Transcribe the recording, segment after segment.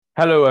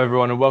Hello,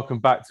 everyone, and welcome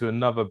back to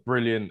another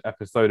brilliant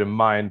episode of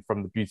Mind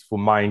from the Beautiful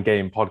Mind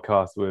Game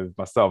podcast with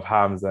myself,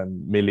 Hams,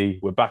 and Millie.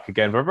 We're back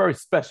again for a very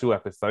special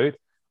episode.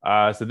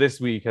 So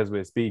this week, as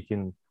we're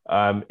speaking,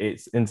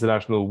 it's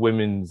International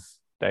Women's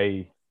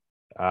Day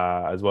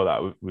as well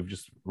that we've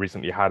just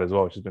recently had as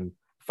well, which has been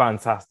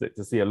fantastic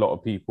to see a lot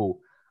of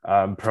people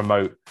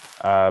promote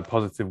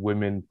positive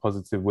women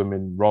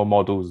role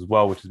models as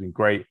well, which has been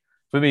great.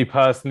 For me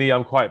personally,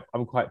 I'm quite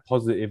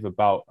positive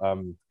about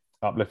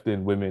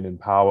uplifting women in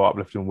power,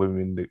 uplifting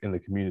women in the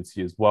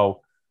community as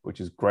well, which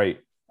is great.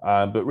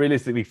 But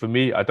realistically, for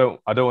me, I don't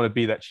want to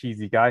be that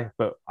cheesy guy,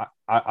 but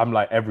I'm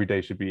like every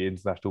day should be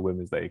International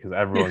Women's Day because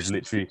everyone's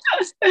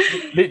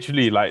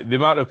literally like the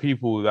amount of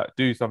people that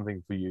do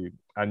something for you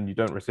and you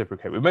don't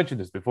reciprocate. We mentioned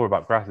this before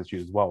about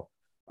gratitude as well.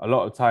 A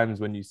lot of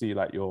times when you see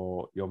like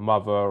your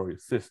mother or your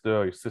sister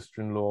or your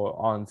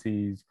sister-in-law,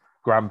 aunties,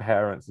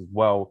 grandparents as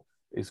well,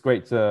 it's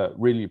great to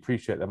really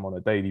appreciate them on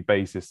a daily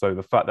basis. So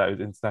the fact that it was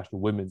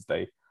International Women's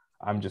Day,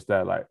 I'm just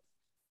there like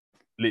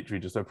literally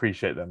just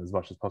appreciate them as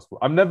much as possible.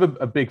 I'm never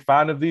a big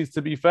fan of these,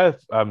 to be fair.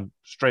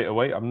 Straight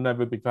away, I'm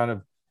never a big fan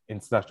of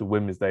International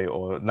Women's Day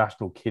or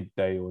National Kid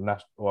Day or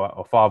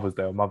or Father's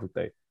Day or Mother's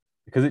Day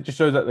because it just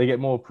shows that they get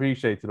more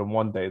appreciated on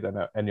one day than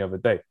any other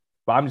day.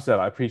 But I'm just saying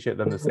I appreciate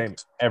them the same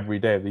every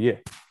day of the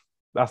year.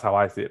 That's how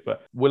I see it.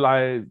 But will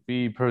I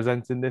be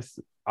presenting this?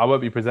 I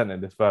won't be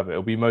presenting this further.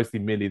 It'll be mostly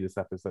Millie this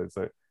episode.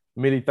 So,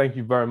 Millie, thank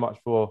you very much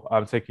for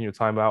taking your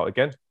time out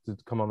again to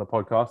come on the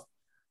podcast.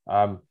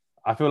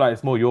 I feel like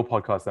it's more your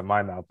podcast than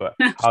mine now. But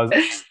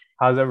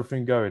how's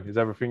everything going? Is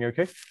everything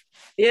okay?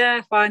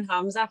 Yeah, fine,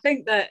 Hams. I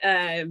think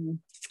that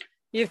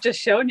you've just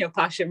shown your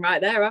passion right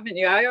there, haven't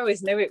you? I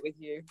always knew it with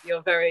you.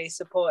 You're very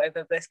supportive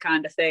of this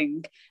kind of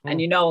thing,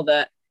 and you know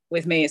that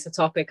with me, it's a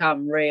topic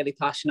I'm really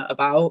passionate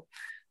about.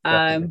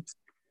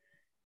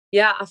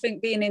 Yeah, I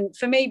think being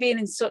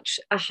in such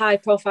a high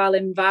profile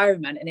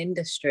environment and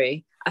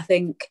industry, I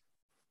think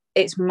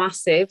it's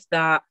massive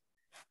that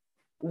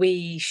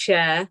we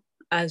share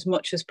as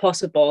much as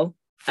possible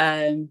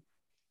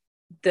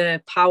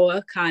the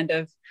power kind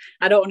of,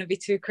 I don't want to be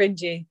too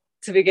cringy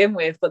to begin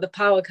with, but the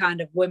power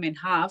kind of women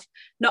have,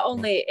 not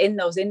only in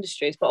those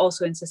industries, but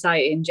also in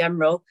society in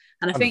general.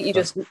 And I think 100%. You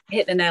just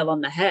hit the nail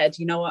on the head,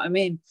 you know what I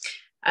mean?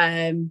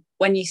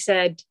 When you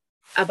said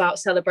about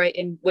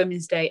celebrating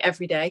Women's Day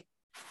every day,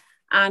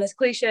 and as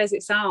cliche as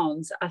it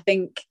sounds, I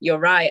think you're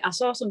right. I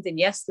saw something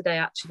yesterday,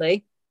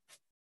 actually,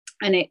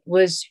 and it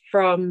was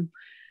from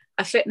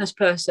a fitness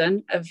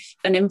person, of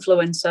an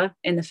influencer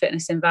in the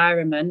fitness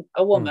environment,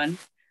 a woman,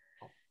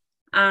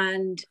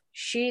 and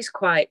she's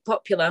quite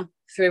popular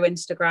through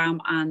Instagram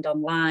and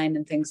online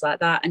and things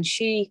like that. And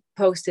she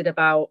posted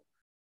about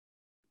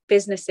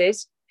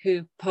businesses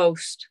who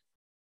post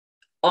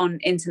on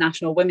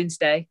International Women's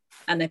Day,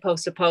 and they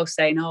post a post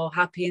saying, "Oh,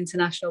 happy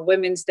International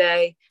Women's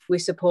Day, we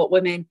support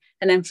women."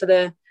 And then for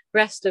the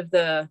rest of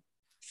the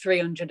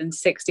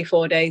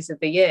 364 days of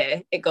the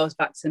year, it goes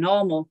back to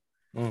normal.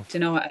 Do you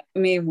know what I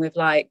mean? With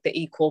like the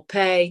equal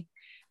pay,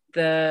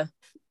 the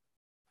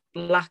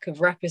lack of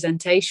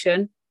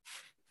representation,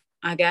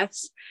 I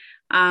guess.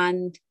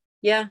 And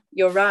yeah,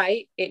 you're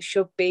right. It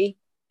should be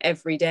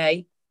every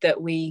day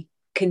that we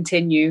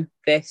continue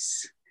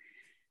this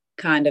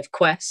kind of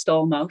quest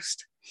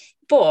almost.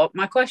 But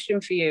my question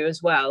for you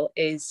as well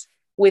is,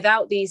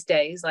 without these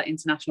days like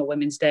International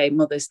Women's Day,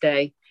 Mother's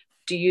Day,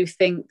 do you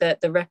think that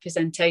the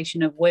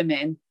representation of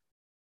women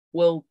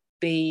will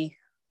be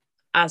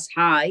as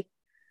high?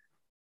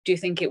 Do you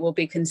think it will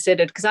be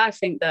considered? Because I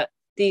think that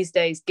these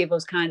days give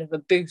us kind of a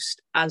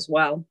boost as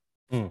well.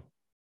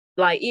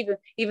 Like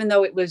even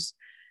though it was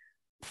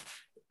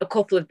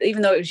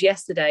even though it was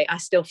yesterday, I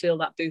still feel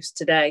that boost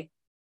today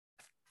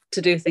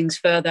to do things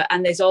further.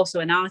 And there's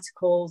also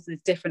there's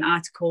different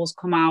articles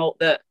come out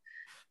that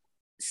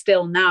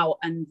still now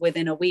and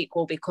within a week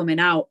will be coming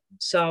out.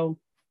 So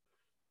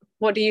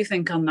what do you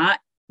think on that?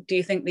 Do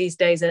you think these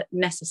days are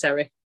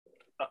necessary?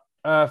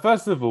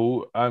 First of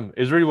all,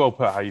 it's really well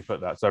put how you put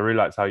that. So I really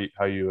liked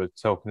how you were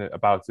talking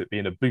about it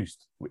being a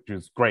boost, which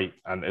was great.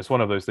 And it's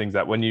one of those things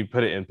that when you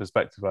put it in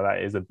perspective like that,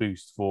 it is a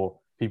boost for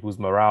people's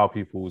morale,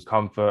 people's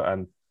comfort,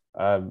 and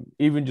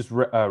even just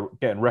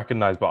getting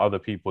recognized by other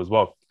people as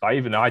well.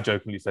 I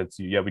jokingly said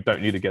to you, yeah, we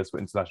don't need a guest for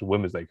International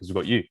Women's Day because we've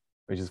got you,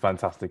 which is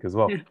fantastic as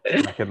well.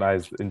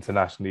 Recognized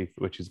internationally,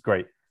 which is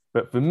great.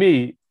 But for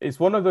me, it's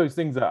one of those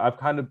things that I've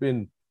kind of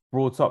been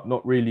brought up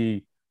not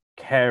really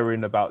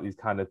caring about these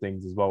kind of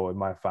things as well in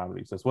my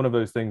family. So it's one of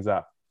those things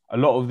that a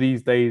lot of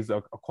these days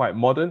are quite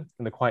modern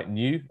and they're quite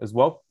new as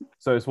well.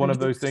 So it's one of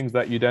those things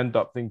that you'd end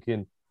up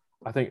thinking,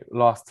 I think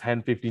last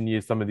 10, 15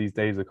 years, some of these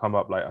days have come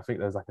up. Like, I think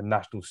there's like a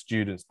National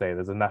Students Day.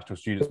 There's a National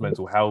Students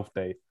Mental Health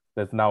Day.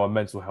 There's now a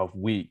Mental Health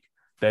Week.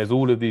 There's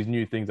all of these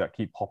new things that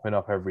keep popping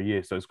up every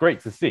year. So it's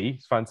great to see.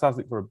 It's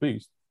fantastic for a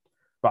boost.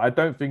 But I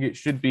don't think it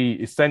should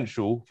be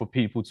essential for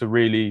people to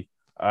really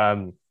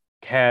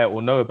care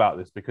or know about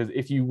this, because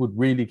if you would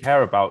really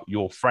care about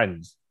your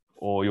friends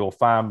or your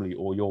family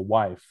or your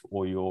wife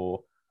or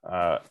your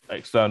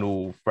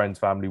external friends,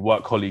 family,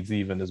 work colleagues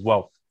even as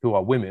well, who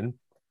are women,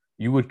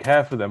 you would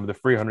care for them the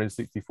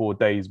 364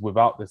 days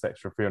without this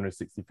extra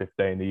 365th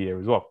day in the year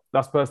as well.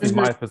 That's personally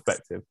my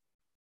perspective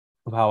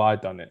of how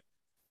I've done it.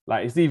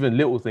 Like, it's even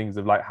little things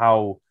of like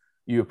how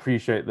you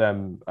appreciate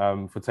them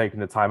for taking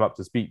the time up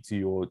to speak to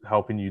you or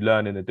helping you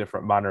learn in a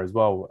different manner as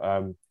well.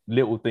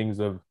 Little things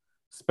of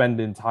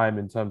spending time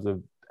in terms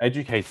of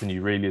educating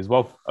you really as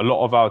well. A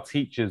lot of our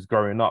teachers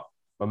growing up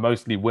are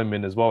mostly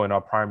women as well in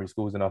our primary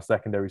schools, in our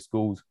secondary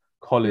schools,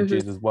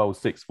 colleges as well,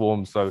 sixth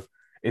form. So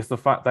it's the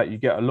fact that you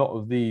get a lot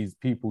of these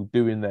people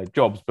doing their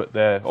jobs, but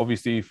they're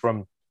obviously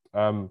from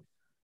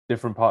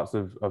different parts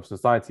of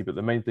society. But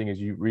the main thing is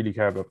you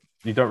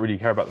don't really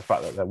care about the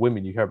fact that they're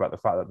women. You care about the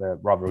fact that they're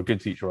rather a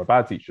good teacher or a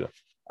bad teacher.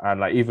 And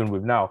like, even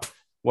with now,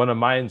 one of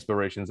my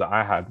inspirations that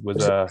I had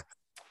was a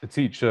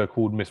teacher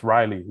called Miss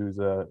Riley, who's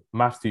a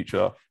maths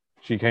teacher.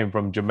 She came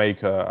from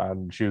Jamaica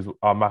and she was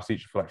our maths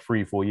teacher for like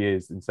 3-4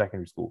 years in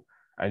secondary school.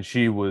 And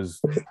she was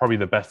probably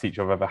the best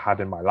teacher I've ever had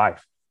in my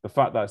life. The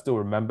fact that I still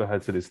remember her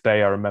to this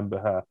day, I remember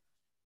her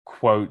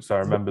quotes, I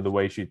remember the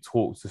way she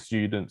talks to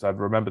students, I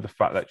remember the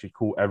fact that she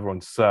called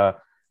everyone sir,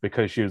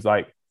 because she was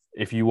like,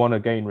 if you want to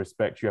gain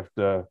respect, you have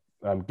to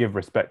give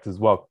respect as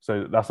well.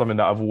 So that's something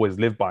that I've always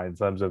lived by in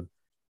terms of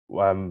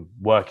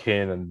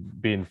working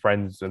and being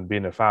friends and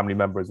being a family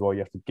member as well. You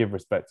have to give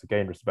respect to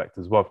gain respect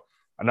as well.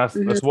 And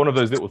that's one of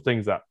those little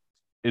things that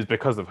is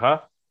because of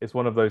her. It's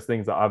one of those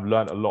things that I've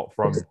learned a lot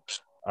from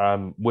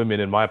women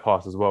in my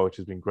past as well, which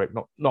has been great.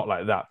 Not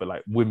like that, but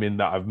like women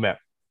that I've met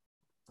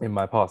in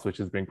my past, which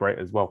has been great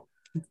as well.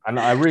 And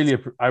I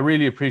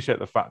really appreciate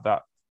the fact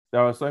that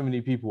there are so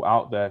many people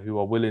out there who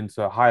are willing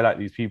to highlight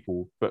these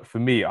people. But for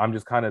me, I'm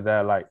just kind of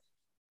there like,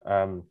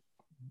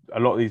 a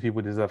lot of these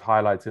people deserve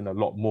highlighting a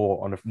lot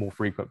more on a more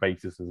frequent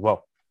basis as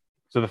well.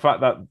 So the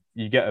fact that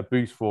you get a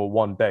boost for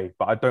one day,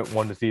 but I don't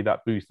want to see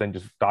that boost then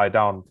just die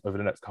down over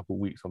the next couple of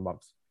weeks or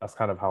months. That's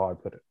kind of how I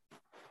put it.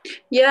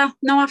 Yeah,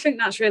 no, I think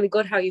that's really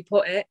good how you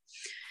put it.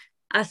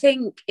 I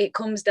think it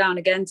comes down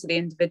again to the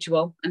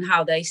individual and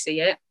how they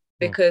see it,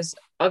 because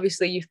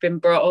obviously you've been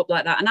brought up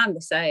like that, and I'm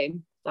the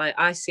same. Like,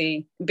 I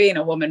see, being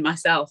a woman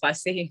myself, I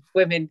see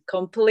women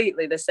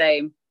completely the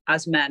same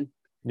as men.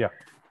 Yeah.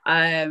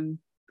 And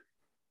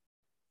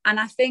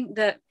I think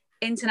that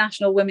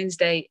International Women's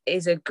Day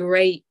is a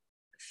great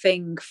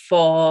thing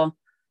for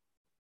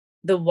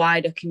the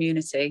wider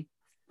community,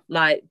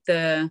 like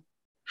the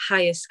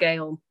higher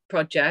scale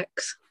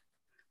projects,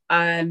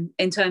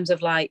 in terms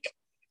of like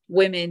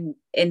women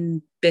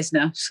in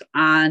business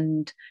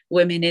and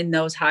women in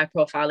those high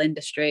profile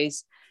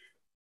industries,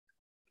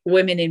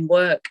 women in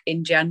work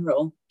in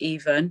general,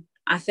 even.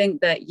 I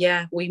think that,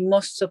 yeah, we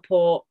must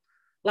support,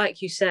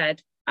 like you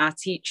said, our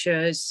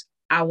teachers,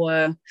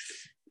 our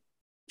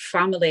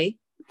family,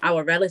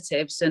 our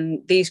relatives,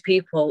 and these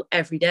people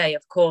every day.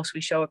 Of course, we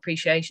show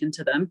appreciation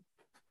to them,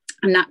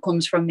 and that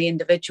comes from the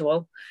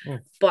individual.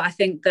 But I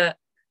think that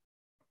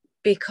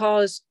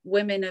because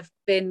women have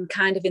been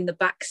kind of in the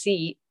back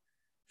seat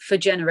for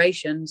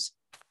generations,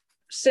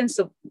 since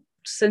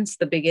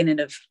the beginning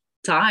of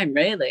time,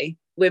 really,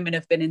 women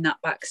have been in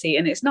that back seat,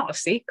 and it's not a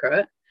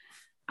secret.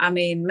 I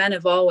mean, men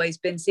have always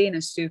been seen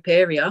as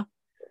superior.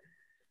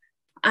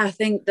 I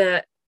think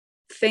that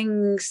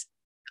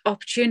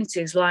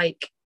opportunities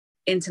like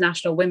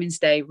International Women's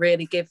Day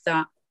really give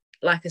that,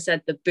 like I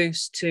said, the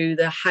boost to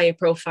the higher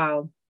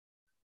profile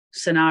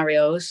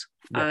scenarios,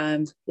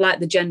 like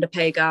the gender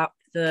pay gap,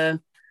 the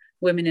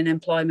women in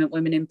employment,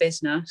 women in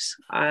business,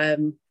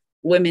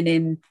 women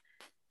in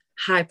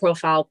high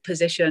profile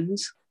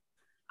positions.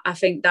 I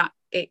think that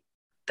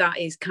that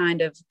is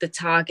kind of the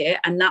target.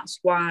 And that's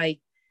why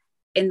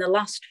in the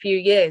last few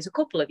years, a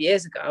couple of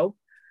years ago,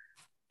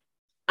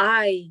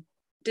 I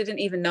didn't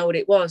even know what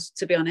it was,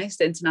 to be honest,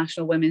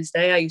 International Women's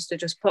Day. I used to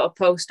just put a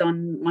post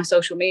on my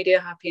social media,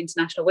 Happy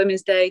International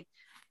Women's Day,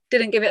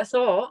 didn't give it a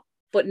thought.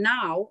 But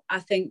now I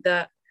think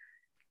that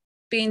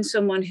being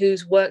someone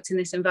who's worked in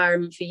this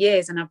environment for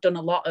years, and I've done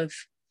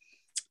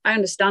I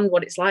understand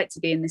what it's like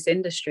to be in this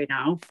industry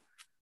now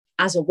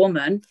as a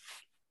woman.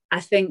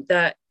 I think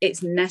that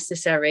it's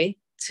necessary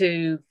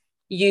to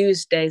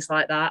use days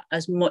like that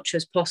as much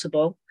as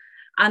possible,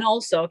 and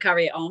also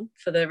carry it on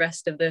for the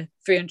rest of the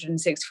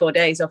 364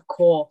 days, of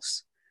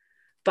course.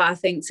 But I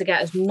think to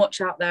get as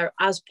much out there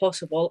as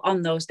possible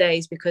on those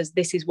days, because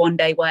this is one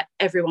day where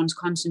everyone's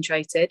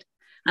concentrated.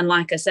 And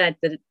like I said,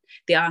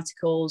 the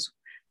articles,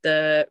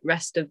 the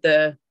rest of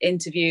the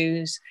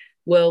interviews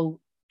will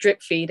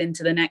drip feed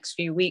into the next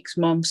few weeks,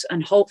 months,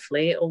 and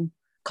hopefully it'll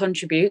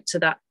contribute to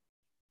that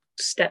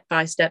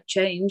step-by-step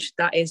change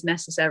that is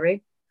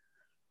necessary.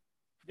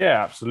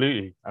 Yeah,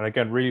 absolutely. And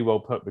again, really well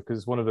put, because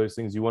it's one of those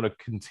things you want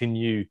to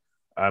continue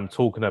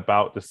talking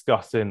about,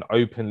 discussing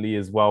openly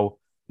as well,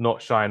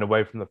 not shying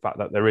away from the fact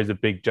that there is a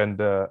big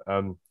gender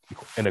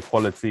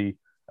inequality,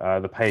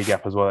 the pay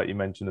gap as well that you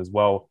mentioned as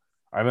well.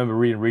 I remember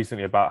reading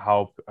recently about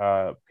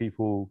how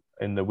people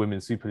in the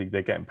Women's Super League,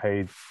 they're getting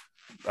paid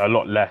a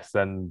lot less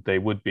than they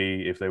would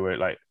be if they were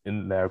like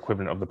in their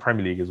equivalent of the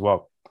Premier League as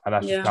well. And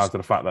that's just down to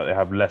the fact that they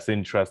have less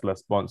interest, less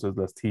sponsors,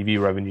 less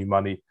TV revenue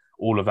money,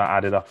 all of that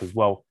added up as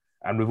well.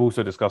 And we've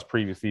also discussed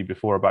previously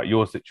before about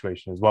your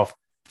situation as well.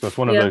 So it's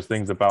one of Yeah. those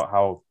things about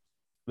how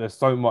there's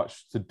so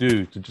much to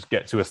do to just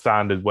get to a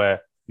standard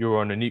where you're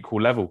on an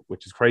equal level,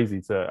 which is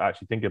crazy to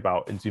actually think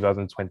about in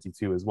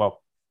 2022 as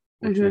well,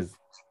 which is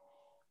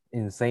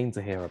insane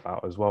to hear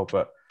about as well.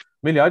 But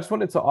Millie, I just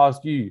wanted to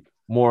ask you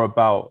more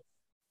about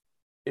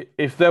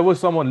if there was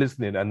someone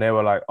listening and they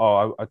were like,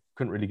 oh, I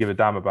couldn't really give a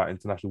damn about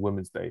International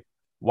Women's Day.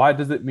 Why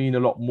does it mean a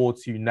lot more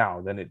to you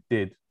now than it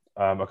did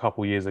a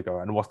couple of years ago?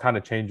 And what's kind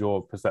of changed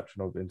your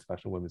perception of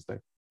International Women's Day?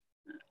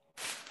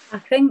 I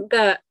think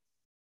that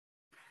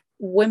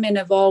women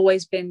have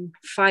always been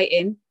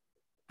fighting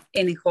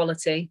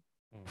inequality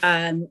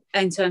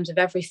in terms of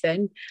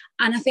everything.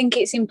 And I think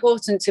it's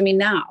important to me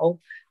now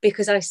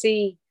because I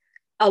see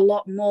a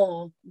lot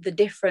more the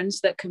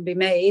difference that can be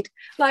made.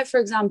 Like, for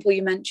example,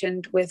 you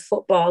mentioned with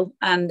football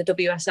and the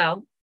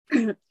WSL.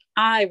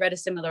 I read a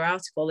similar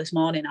article this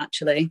morning,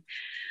 actually.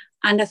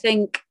 And I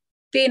think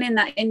being in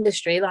that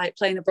industry, like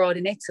playing abroad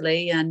in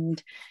Italy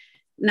and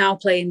now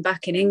playing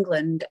back in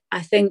England,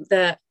 I think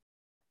that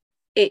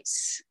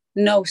it's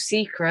no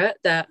secret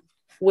that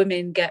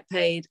women get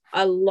paid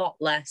a lot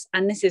less.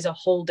 And this is a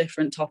whole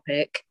different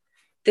topic.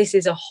 This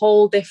is a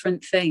whole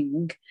different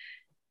thing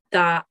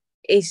that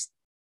is,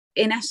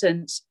 in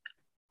essence,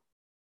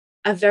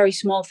 a very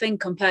small thing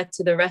compared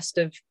to the rest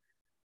of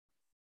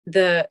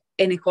the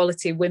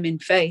inequality women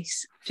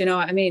face. Do you know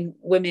what I mean?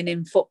 Women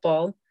in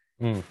football.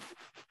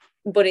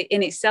 But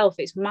in itself,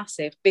 it's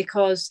massive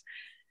because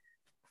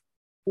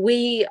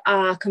we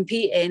are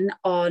competing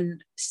on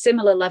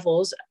similar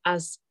levels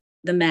as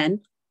the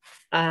men.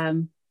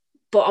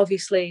 But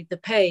obviously the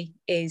pay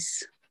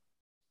is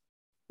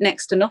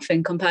next to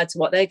nothing compared to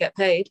what they get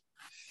paid.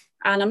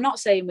 And I'm not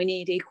saying we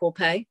need equal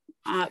pay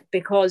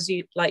because,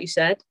 like you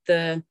said,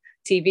 the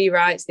TV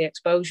rights, the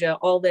exposure,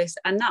 all this,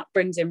 and that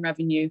brings in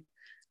revenue.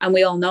 And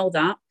we all know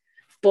that.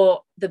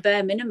 But the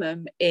bare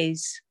minimum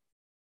is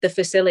the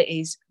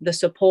facilities, the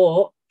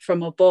support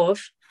from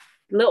above,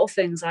 little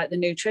things like the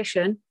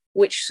nutrition,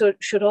 which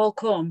should all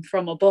come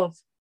from above.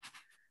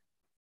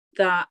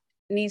 That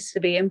needs to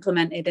be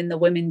implemented in the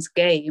women's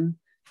game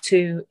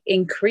to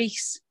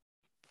increase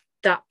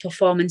that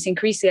performance,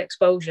 increase the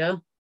exposure,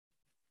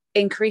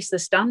 increase the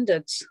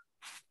standards.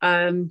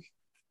 And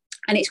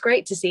it's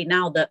great to see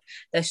now that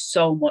there's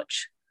so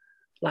much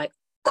like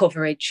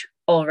coverage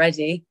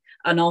already.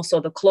 And also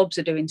the clubs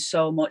are doing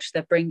so much.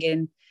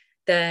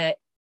 They're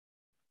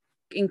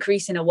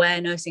increasing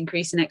awareness,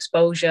 increasing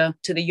exposure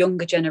to the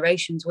younger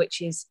generations,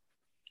 which is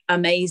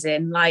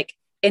amazing. Like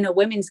in a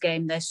women's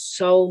game, there's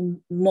so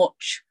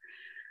much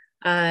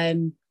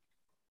kind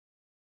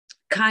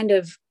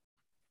of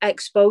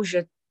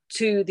exposure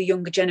to the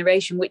younger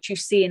generation, which you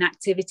see in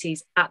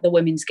activities at the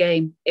women's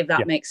game, if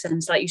that makes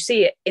sense. Like you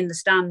see it in the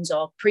stands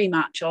or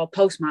pre-match or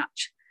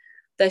post-match.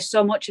 There's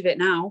so much of it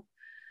now.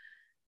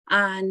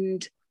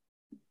 And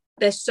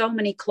there's so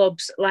many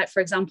clubs, like,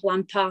 for example,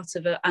 I'm part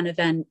of an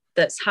event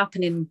that's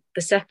happening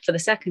for the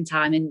second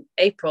time in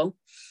April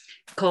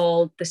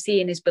called the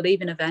Seeing is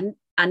Believing event.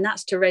 And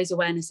that's to raise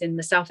awareness in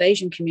the South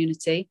Asian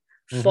community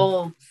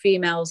for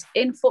females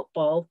in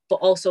football, but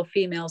also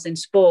females in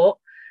sport.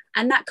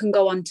 And that can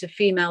go on to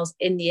females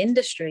in the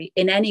industry,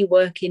 in any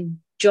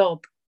working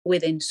job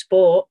within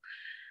sport.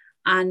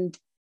 And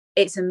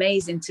it's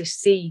amazing to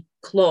see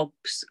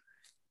clubs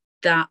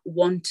that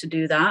want to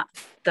do that,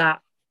 that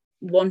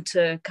want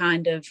to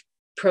kind of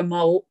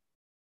promote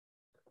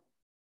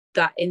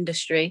that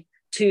industry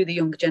to the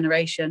younger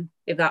generation,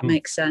 if that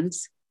makes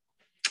sense.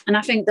 And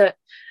I think that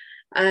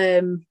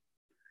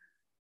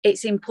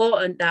it's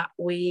important that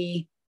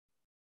we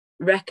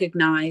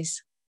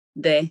recognise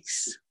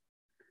this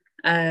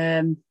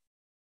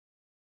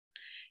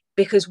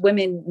because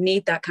women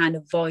need that kind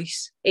of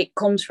voice. It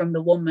comes from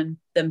the woman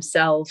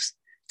themselves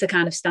to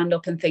kind of stand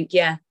up and think,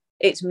 yeah,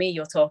 it's me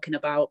you're talking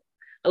about.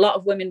 A lot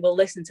of women will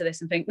listen to this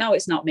and think, no,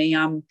 it's not me.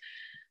 I'm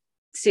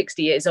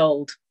 60 years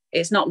old.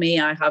 It's not me.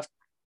 I have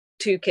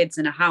 2 kids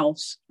in a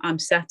house. I'm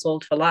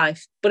settled for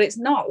life. But it's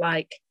not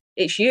like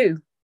it's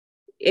you.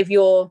 If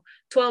you're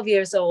 12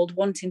 years old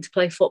wanting to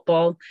play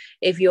football,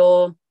 if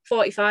you're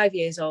 45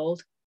 years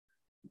old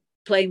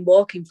playing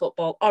walking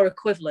football or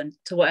equivalent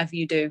to whatever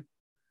you do,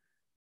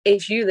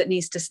 it's you that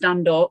needs to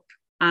stand up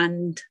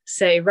and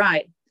say,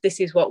 right, this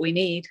is what we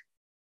need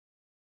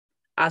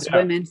as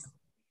women.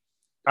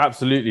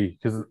 Absolutely,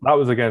 because that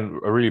was, again,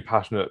 a really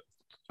passionate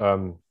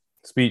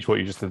speech, what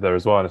you just did there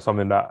as well. And it's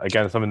something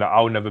that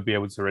I'll never be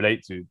able to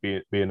relate to,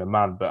 being a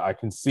man. But I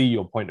can see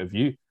your point of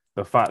view.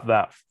 The fact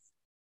that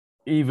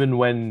even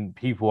when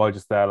people are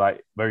just there,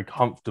 like, very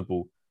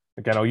comfortable,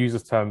 again, I'll use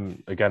this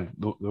term again,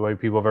 the way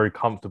people are very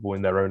comfortable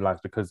in their own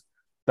lives, because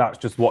that's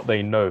just what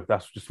they know.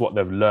 That's just what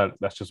they've learned.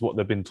 That's just what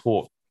they've been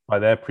taught by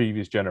their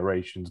previous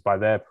generations, by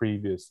their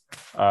previous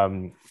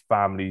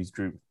families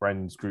group,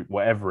 friends group,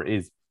 whatever it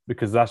is,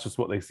 because that's just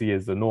what they see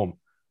as the norm.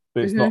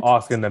 But it's not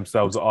asking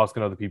themselves or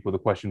asking other people the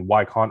question,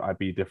 why can't I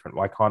be different?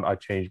 Why can't I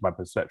change my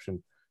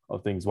perception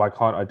of things? Why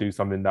can't I do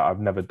something that I've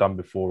never done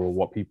before, or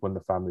what people in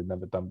the family have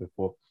never done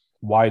before?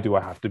 Why do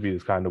I have to be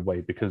this kind of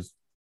way? Because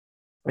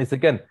it's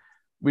again,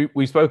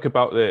 we spoke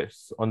about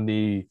this on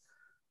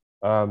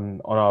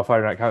our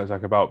Friday night counter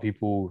talk about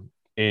people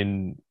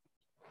in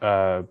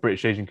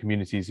British Asian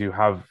communities who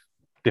have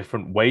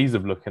different ways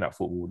of looking at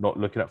football, not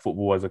looking at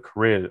football as a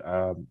career.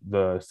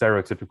 The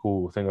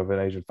stereotypical thing of an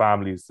Asian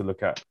family is to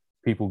look at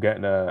people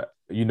getting a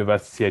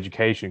university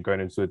education, going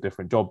into a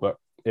different job, but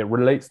it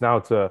relates now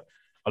to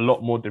a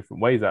lot more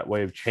different ways. That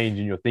way of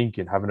changing your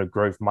thinking, having a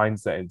growth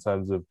mindset in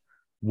terms of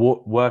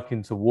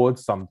working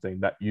towards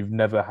something that you've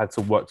never had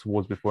to work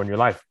towards before in your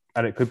life.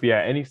 And it could be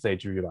at any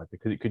stage of your life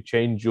because it could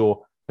change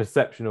your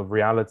perception of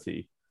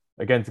reality.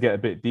 Again, to get a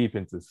bit deep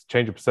into this,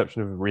 change your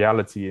perception of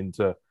reality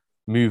into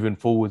moving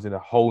forwards in a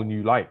whole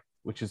new light,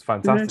 which is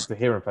fantastic to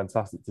hear and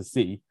fantastic to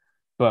see.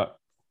 But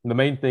the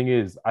main thing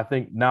is, I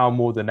think now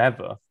more than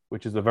ever,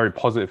 which is a very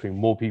positive thing,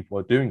 more people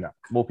are doing that.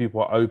 More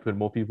people are open,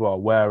 more people are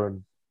aware.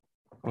 And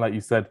like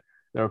you said,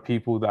 there are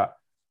people that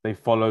they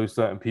follow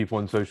certain people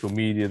on social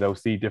media. They'll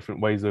see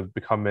different ways of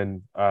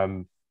becoming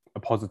a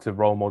positive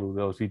role model.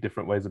 They'll see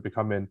different ways of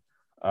becoming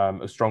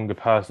a stronger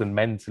person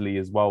mentally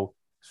as well,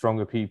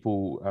 stronger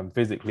people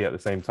physically at the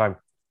same time.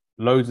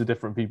 Loads of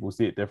different people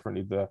see it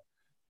differently.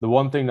 The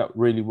one thing that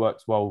really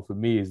works well for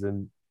me is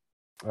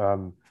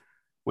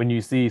when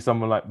you see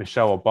someone like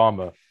Michelle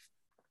Obama.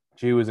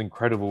 She was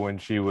incredible when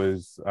she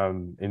was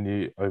in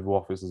the Oval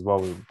Office as well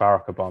with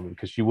Barack Obama,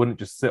 because she wouldn't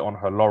just sit on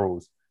her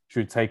laurels. She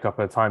would take up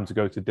her time to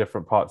go to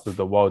different parts of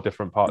the world,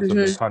 different parts of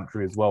the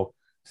country as well,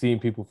 seeing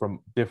people from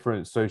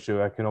different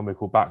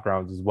socio-economical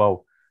backgrounds as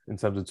well, in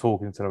terms of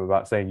talking to them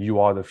about saying, you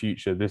are the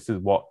future. This is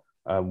what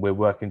we're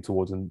working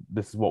towards, and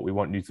this is what we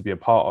want you to be a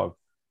part of.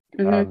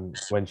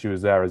 When she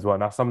was there as well.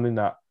 And that's something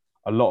that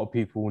a lot of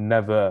people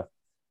never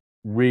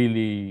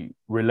really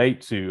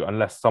relate to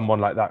unless someone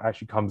like that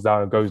actually comes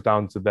down and goes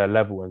down to their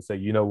level and say,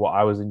 you know what,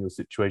 I was in your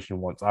situation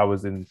once. I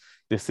was in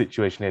this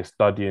situation here,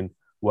 studying,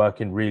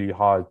 working really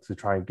hard to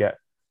try and get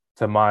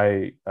to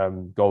my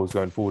goals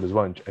going forward as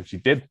well. And she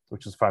did,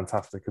 which was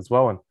fantastic as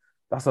well. And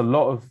that's a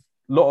lot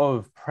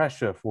of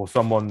pressure for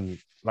someone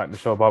like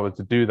Michelle Obama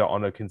to do that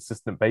on a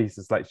consistent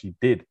basis like she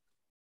did.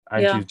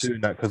 And she's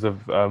doing that because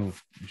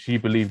of she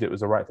believed it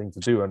was the right thing to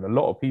do. And a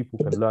lot of people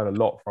can learn a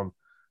lot from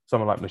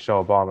someone like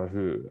Michelle Obama,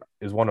 who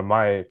is one of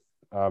my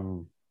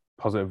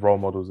positive role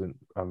models,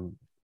 and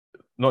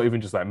not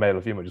even just like male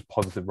or female, just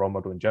positive role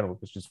model in general.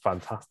 It's just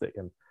fantastic.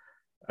 And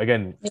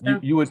again,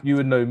 you would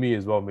know me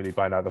as well, Millie,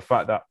 by now. The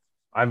fact that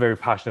I'm very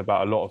passionate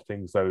about a lot of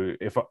things. So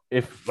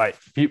if like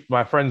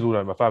my friends will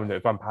know, my family know,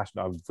 if I'm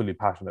passionate, I'm fully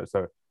passionate.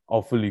 So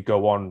I'll fully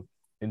go on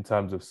in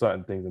terms of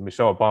certain things. And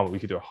Michelle Obama, we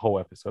could do a whole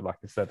episode, like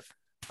I said,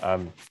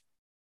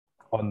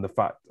 on the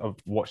fact of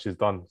what she's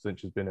done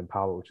since she's been in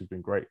power, which has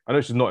been great. I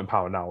know she's not in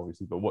power now,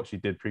 obviously, but what she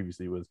did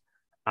previously was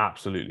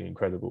absolutely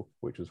incredible,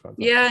 which was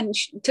fantastic. Yeah, and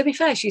to be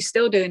fair, she's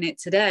still doing it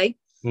today.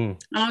 And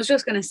I was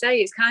just going to say,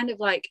 it's kind of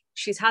like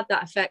she's had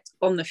that effect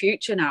on the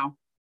future now.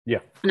 Yeah.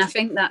 And I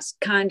think that's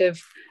kind of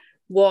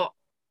what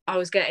I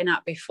was getting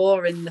at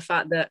before, in the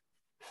fact that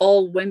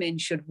all women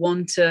should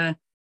want to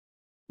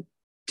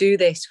do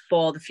this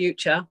for the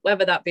future,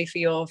 whether that be for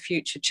your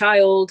future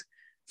child,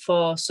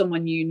 for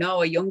someone you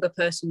know, a younger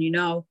person you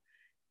know,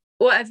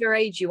 whatever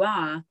age you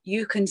are,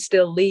 you can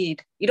still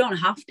lead. You don't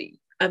have to.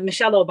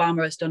 Michelle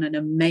Obama has done an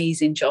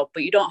amazing job,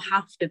 but you don't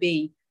have to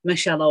be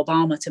Michelle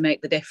Obama to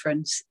make the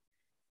difference.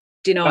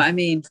 Do you know what I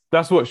mean?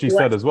 That's what she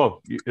said as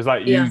well. It's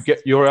like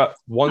you're at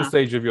one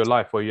stage of your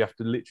life where you have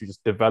to literally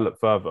just develop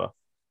further,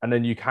 and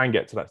then you can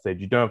get to that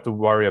stage. You don't have to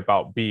worry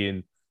about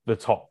being the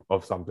top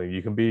of something.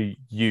 You can be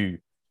you,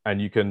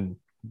 and you can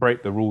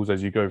break the rules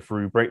as you go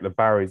through, break the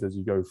barriers as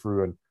you go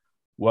through, and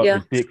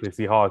work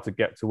ridiculously hard to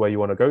get to where you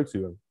want to go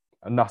to.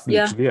 And that's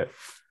literally it.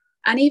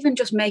 And even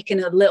just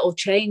making a little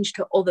change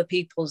to other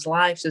people's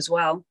lives as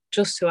well,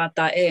 just to add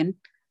that in.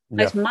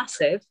 It's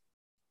massive.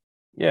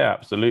 Yeah,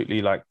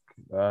 absolutely. Like,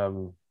 I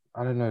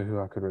don't know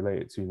who I could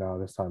relate it to now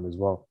this time as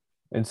well.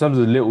 In terms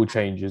of the little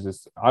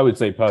changes, I would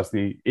say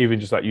personally, even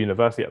just at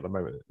university at the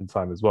moment in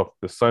time as well,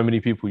 there's so many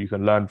people you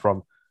can learn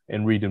from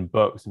in reading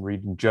books and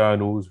reading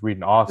journals,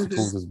 reading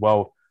articles as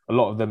well. A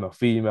lot of them are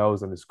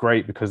females, and it's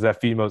great because they're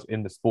females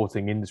in the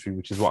sporting industry,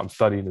 which is what I'm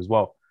studying as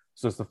well.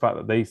 So it's the fact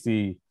that they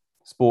see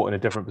sport in a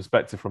different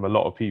perspective from a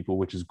lot of people,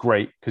 which is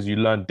great because you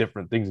learn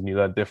different things and you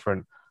learn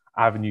different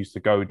avenues to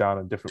go down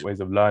and different ways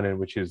of learning,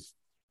 which is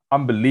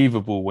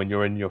unbelievable when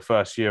you're in your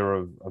first year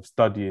of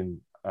studying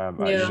at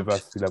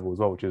university level as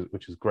well,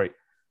 which is great.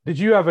 Did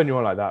you have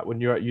anyone like that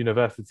when you're at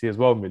university as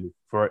well, Millie,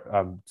 for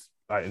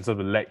like in terms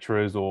of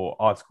lecturers or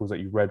articles that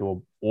you read,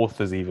 or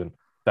authors even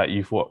that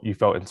you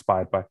felt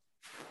inspired by?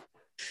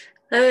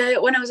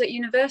 When I was at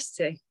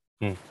university,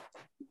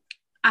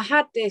 I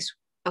had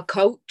a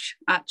coach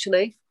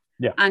actually,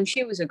 and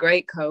she was a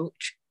great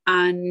coach,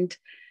 and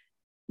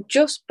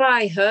just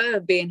by her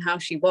being how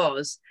she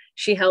was,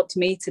 she helped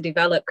me to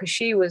develop, because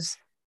she was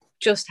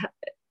just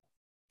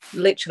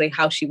literally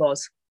how she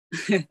was.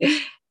 Do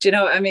you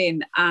know what I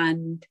mean?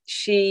 And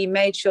she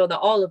made sure that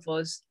all of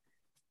us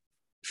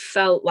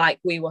felt like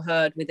we were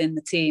heard within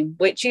the team,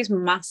 which is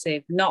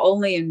massive, not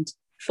only in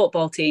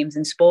football teams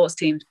and sports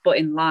teams, but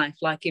in life.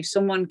 Like if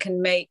someone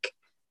can make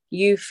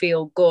you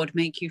feel good,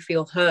 make you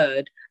feel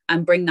heard,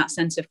 and bring that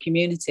sense of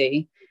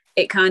community,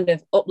 it kind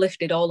of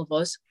uplifted all of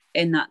us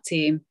in that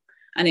team,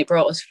 and it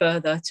brought us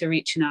further to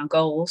reaching our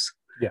goals.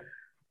 Yeah.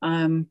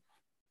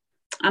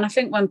 And I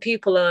think when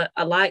people are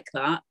like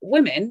that,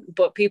 women,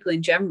 but people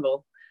in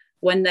general,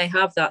 when they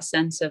have that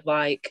sense of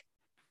like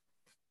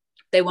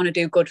they want to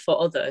do good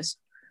for others,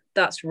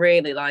 that's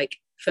really like,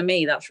 for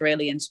me, that's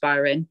really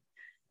inspiring.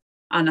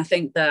 And I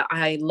think that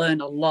I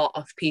learn a lot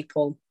of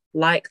people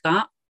like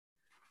that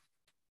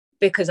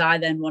because I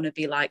then want to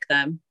be like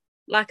them.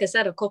 Like I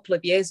said, a couple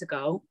of years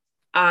ago,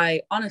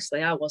 I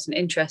wasn't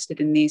interested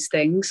in these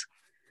things,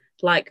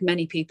 like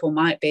many people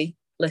might be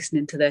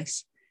listening to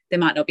this. They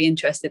might not be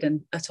interested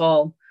in at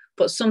all.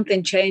 But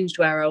something changed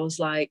where I was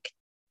like,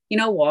 you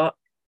know what?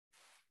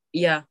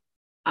 Yeah,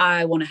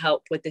 I want to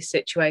help with this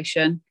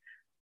situation.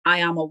 I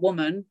am a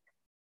woman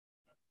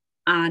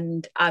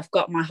and I've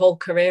got my whole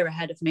career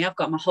ahead of me. I've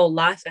got my whole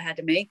life ahead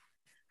of me.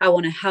 I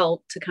want to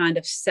help to kind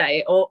of set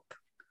it up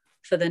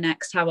for the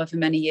next however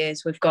many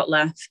years we've got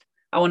left.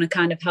 I want to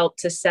kind of help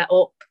to set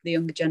up the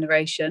younger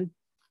generation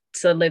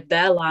to live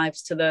their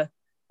lives to the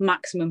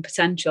maximum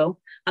potential.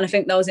 And I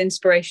think those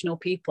inspirational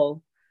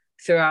people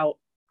throughout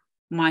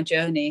my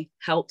journey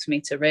helped me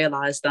to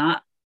realize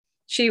that.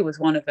 She was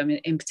one of them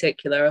in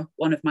particular,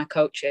 one of my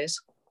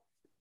coaches.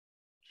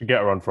 Should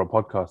get her on for a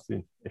podcast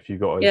soon if you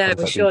got her. Yeah,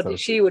 we should. Details.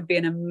 She would be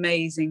an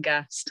amazing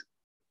guest.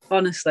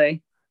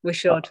 Honestly, we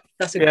should.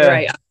 That's a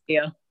great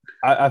idea.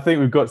 I think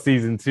we've got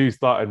season 2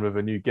 starting with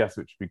a new guest,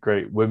 which would be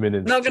great. Women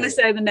in. I'm not going to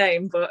say the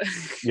name, but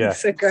yeah,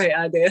 it's a great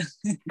idea.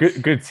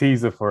 good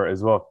teaser for it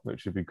as well,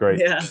 which would be great.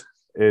 Yeah,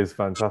 it is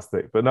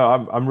fantastic. But no,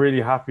 I'm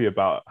really happy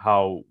about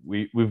how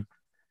we've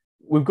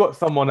got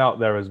someone out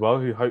there as well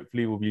who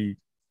hopefully will be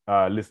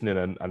listening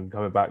and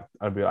coming back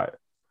and be like.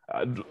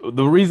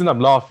 The reason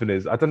I'm laughing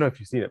is I don't know if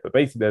you've seen it, but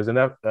basically there's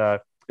an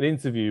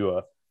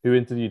interviewer who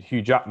interviewed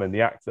Hugh Jackman,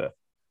 the actor.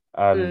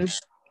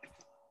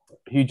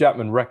 Hugh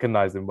Jackman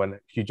recognized him when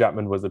Hugh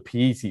Jackman was a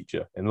PE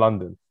teacher in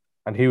London,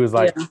 and he was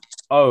like,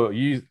 "Oh, I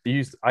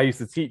used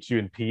to teach you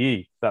in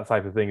PE," that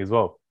type of thing as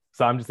well.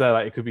 So I'm just there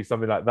like it could be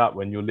something like that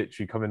when you're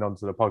literally coming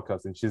onto the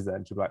podcast and she's there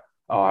and she'll be like,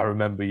 "Oh, I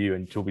remember you,"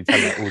 and she'll be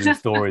telling all these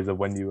stories of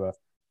when you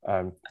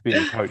were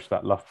being coached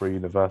at Loughborough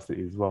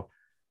University as well.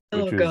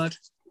 God.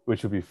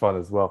 Which would be fun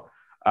as well.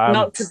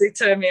 Not to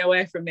deter me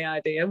away from the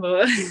idea,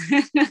 but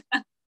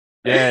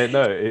yeah,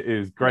 no, it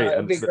is great. No,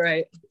 it'd be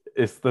great.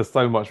 There's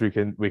so much we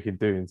can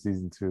do in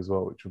season 2 as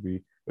well, which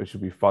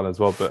would be fun as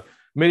well. But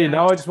Millie,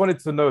 now I just wanted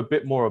to know a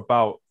bit more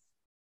about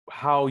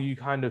how you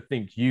kind of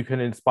think you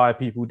can inspire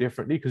people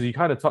differently, because you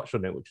kind of touched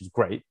on it, which is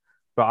great.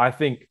 But I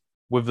think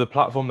with the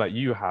platform that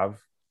you have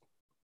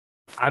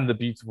and the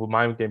Beautiful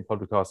Mind Game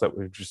podcast that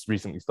we've just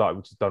recently started,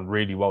 which has done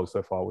really well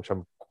so far, which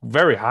I'm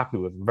very happy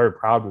with and very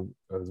proud of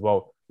as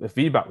well. The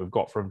feedback we've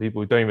got from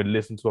people who don't even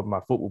listen to my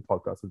football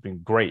podcast has been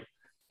great.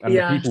 And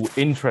the people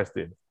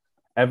interested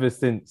ever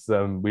since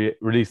we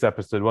released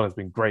episode 1 has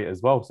been great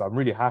as well. So I'm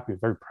really happy,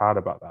 very proud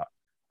about that.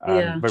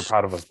 Very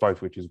proud of us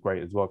both, which is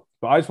great as well.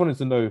 But I just wanted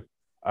to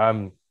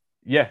know,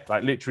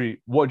 like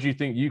literally, what do you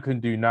think you can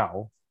do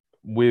now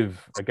with,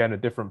 again, a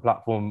different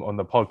platform on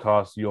the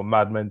podcast, your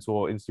Mad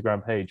Mentor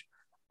Instagram page,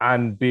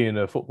 and being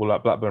a footballer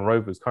at Blackburn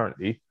Rovers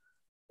currently?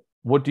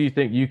 What do you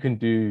think you can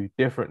do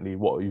differently?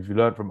 What you've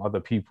learned from other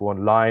people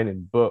online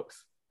and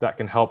books that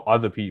can help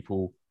other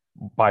people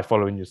by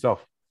following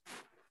yourself?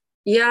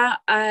 Yeah.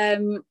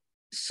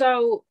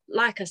 So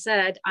like I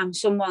said, I'm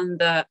someone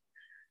that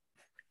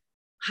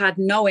had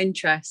no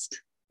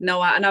interest.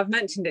 No, and I've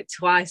mentioned it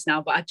twice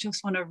now, but I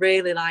just want to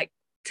really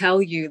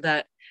tell you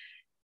that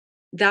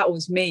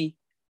was me.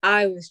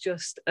 I was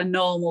just a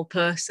normal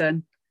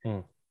person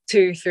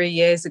 2-3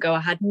 years ago. I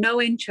had no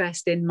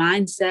interest in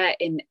mindset,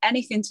 in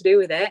anything to do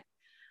with it.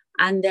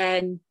 And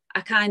then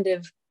I kind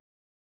of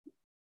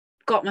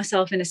got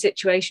myself in a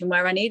situation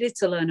where I needed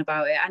to learn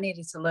about it. I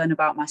needed to learn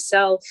about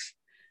myself.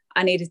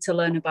 I needed to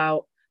learn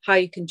about how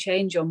you can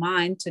change your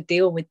mind to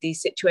deal with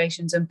these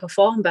situations and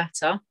perform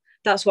better.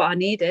 That's what I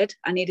needed.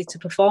 I needed to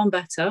perform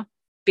better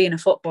being a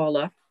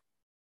footballer.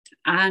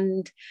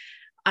 And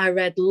I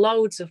read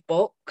loads of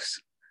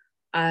books,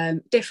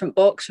 different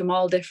books from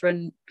all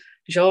different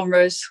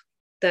genres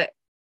that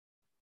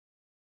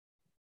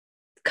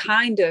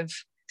kind of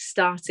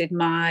started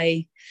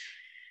my,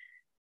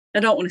 I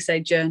don't want to say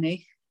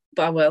journey,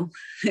 but I will,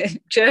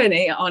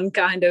 journey on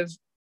kind of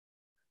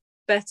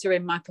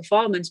bettering my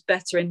performance,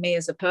 bettering me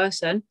as a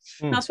person.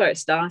 That's where it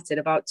started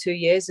about 2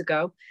 years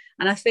ago.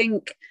 And I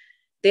think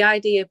the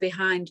idea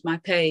behind my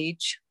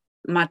page,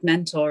 Mad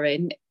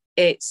Mentoring,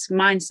 it's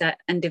mindset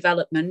and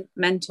development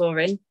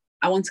mentoring.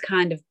 I want to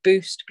kind of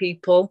boost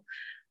people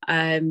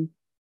and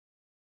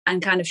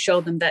kind of show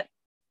them that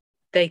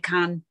they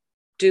can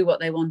do what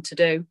they want to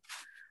do,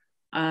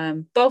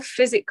 both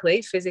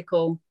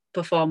physical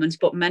performance,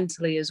 but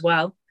mentally as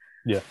well.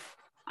 Yeah.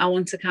 I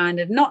want to kind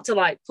of not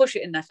to push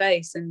it in their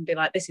face and be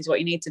like, this is what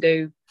you need to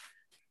do,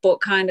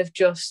 but kind of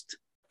just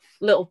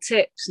little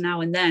tips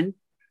now and then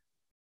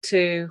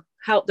to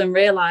help them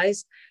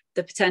realize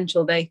the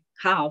potential they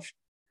have.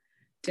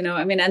 Do you know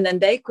what I mean? And then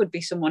they could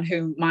be someone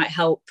who might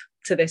help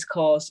to this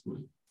cause.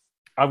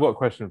 I've got a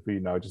question for you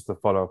now, just to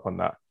follow up on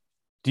that.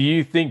 Do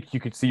you think you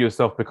could see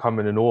yourself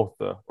becoming an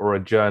author or a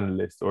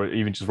journalist, or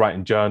even just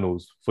writing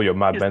journals for your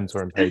Mad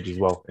Mentoring page as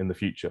well in the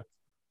future?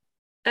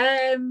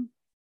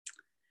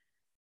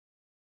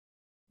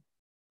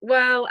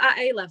 Well, at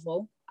A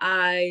level,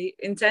 I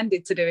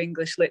intended to do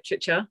English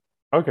literature.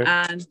 Okay.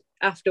 And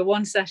after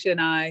one session,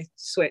 I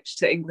switched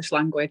to English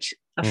language.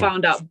 I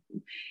found out,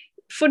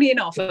 funny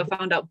enough, I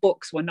found out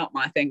books were not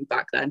my thing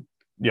back then.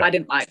 Yeah. I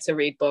didn't like to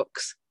read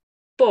books,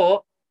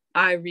 but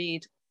I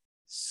read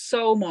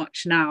so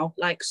much now,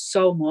 like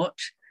so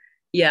much.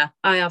 Yeah,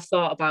 I have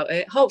thought about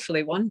it.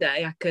 Hopefully one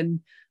day I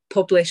can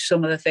publish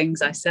some of the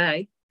things I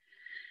say.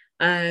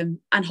 And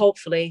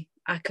hopefully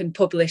I can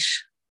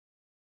publish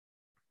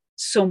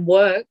some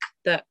work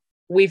that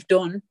we've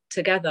done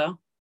together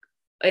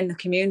in the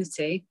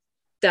community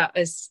that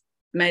has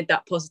made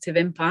that positive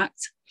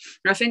impact.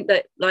 And I think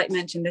that, like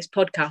mentioned, this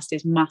podcast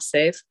is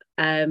massive,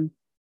 and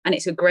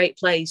it's a great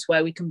place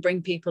where we can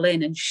bring people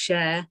in and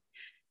share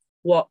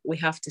what we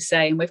have to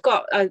say. And we've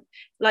got,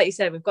 like you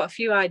said, we've got a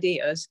few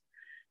ideas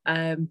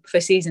for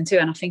season 2,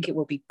 and I think it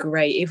will be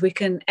great if we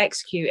can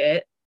execute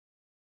it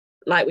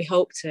like we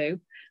hope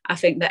to. I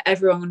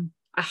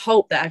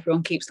hope that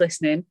everyone keeps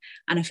listening,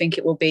 and I think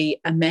it will be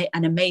an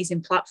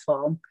amazing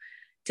platform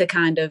to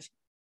kind of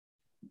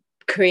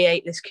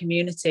create this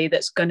community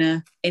that's going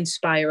to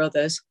inspire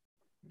others.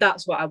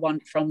 That's what I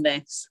want from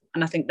this.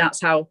 And I think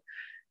that's how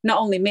not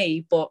only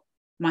me, but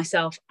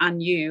myself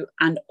and you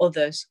and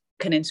others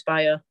can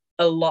inspire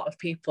a lot of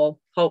people,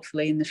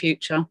 hopefully, in the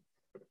future.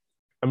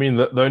 I mean,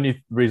 the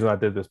only reason I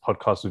did this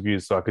podcast with you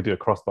is so I could do a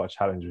crossbar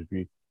challenge with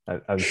you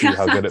and see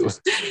how good it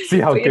was. See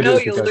how but good it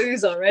was. You'll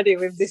lose already.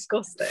 We've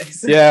discussed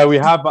this. Yeah, we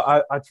have.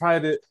 But I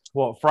tried it,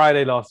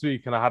 Friday last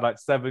week, and I had like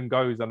 7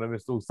 goes, and I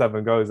missed all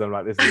 7 goes. I'm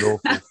like, this is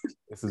awful.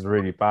 This is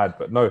really bad.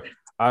 But no,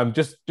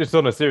 just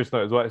on a serious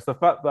note as well, it's the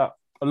fact that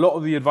a lot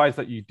of the advice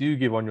that you do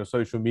give on your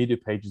social media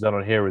pages and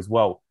on here as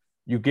well,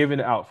 you're giving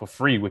it out for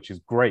free, which is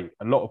great.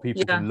 A lot of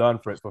people can learn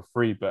for it for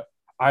free, but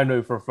I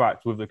know for a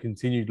fact with the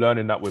continued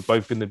learning that we're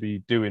both going to be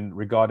doing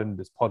regarding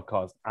this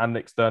podcast and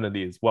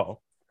externally as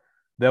well,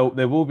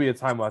 there will be a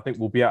time where I think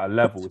we'll be at a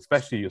level,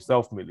 especially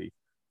yourself, Millie,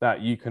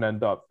 that you can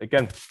end up,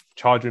 again,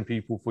 charging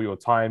people for your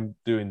time,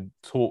 doing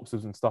talks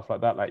and stuff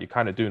like that, like you're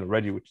kind of doing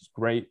already, which is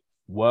great,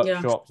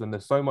 workshops, and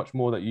there's so much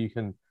more that you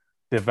can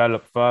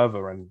develop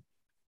further and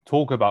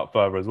talk about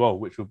further as well,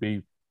 which will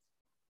be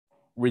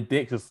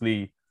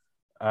ridiculously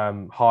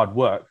hard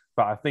work.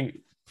 But I think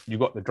you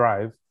got the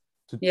drive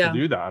to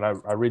do that,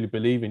 and I really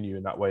believe in you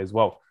in that way as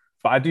well.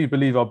 But I do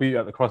believe I'll beat you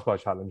at the crossbar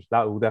challenge.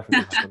 That will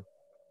definitely happen.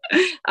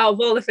 Out of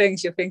all the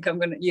things you think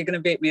you're gonna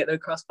beat me at the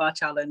crossbar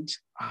challenge,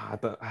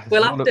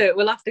 we'll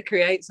have to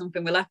create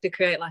something. We'll have to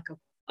create like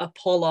a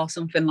poll or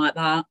something like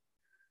that.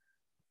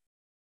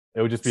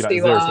 It will just be like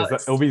 0%.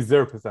 It'll be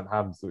 0%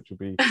 hams, which will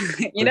be.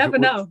 You never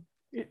know.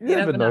 You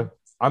never know.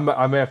 I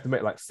may have to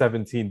make like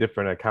 17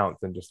 different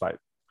accounts and just like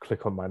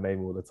click on my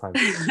name all the time,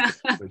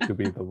 which will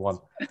be the one.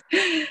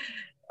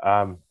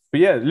 But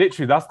yeah,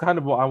 literally, that's kind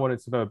of what I wanted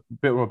to know a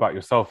bit more about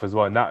yourself as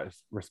well in that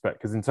respect.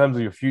 Because in terms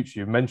of your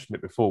future, you've mentioned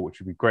it before, which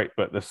would be great.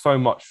 But there's so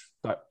much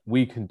that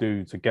we can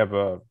do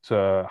together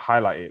to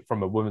highlight it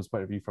from a woman's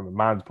point of view, from a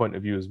man's point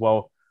of view as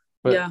well.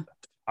 But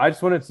I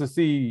just wanted to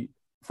see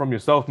from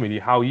yourself, Millie,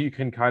 how you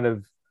can kind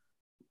of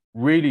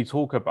really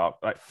talk about,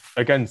 like,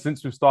 again,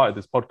 since we've started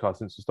this podcast,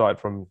 since we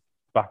started from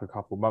back a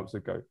couple of months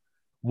ago,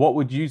 what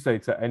would you say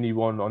to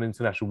anyone on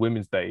International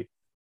Women's Day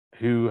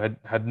who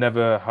had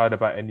never heard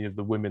about any of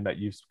the women that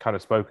you've kind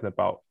of spoken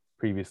about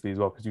previously as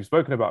well? Because you've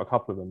spoken about a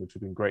couple of them, which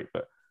have been great.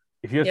 But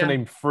if you had to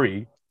name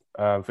 3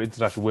 for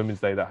International Women's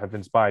Day that have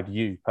inspired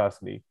you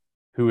personally,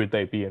 who would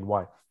they be and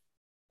why?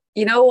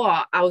 You know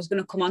what? I was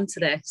going to come on to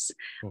this.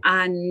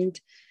 And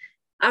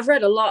I've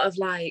read a lot of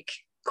like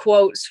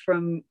quotes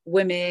from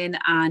women,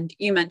 and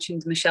you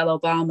mentioned Michelle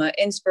Obama,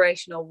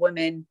 inspirational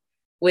women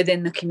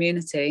within the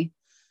community.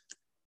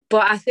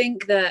 But I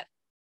think that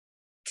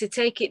to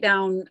take it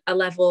down a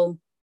level,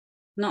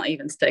 not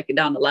even to take it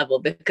down a level,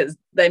 because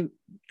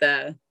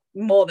they're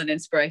more than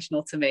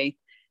inspirational to me,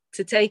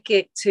 to take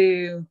it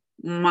to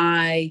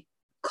my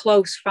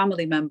close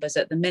family members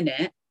at the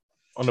minute.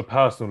 On a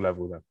personal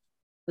level then?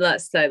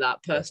 Let's say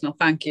that, personal.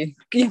 Thank you.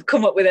 You've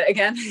come up with it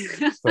again.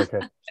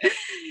 Okay.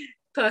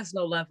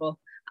 Personal level.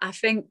 I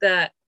think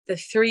that the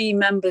 3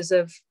 members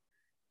of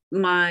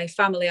my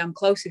family I'm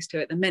closest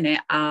to at the minute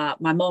are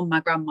my mum,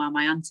 my grandma,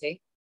 my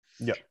auntie.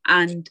 Yeah.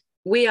 And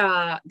we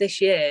are, this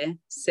year,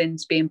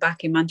 since being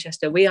back in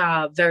Manchester, we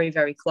are very,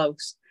 very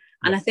close.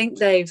 And I think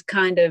they've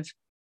kind of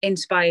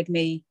inspired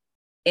me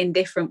in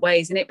different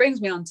ways. And it brings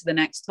me on to the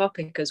next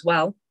topic as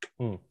well,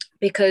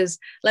 because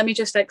let me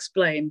just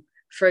explain.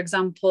 For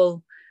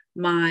example,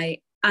 my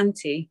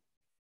auntie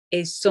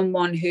is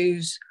someone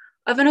who's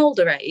of an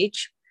older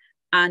age,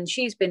 and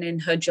she's been in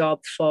her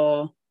job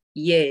for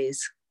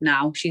years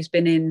now. She's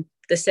been in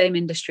the same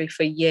industry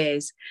for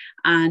years.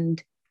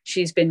 And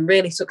She's been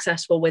really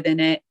successful within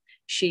it.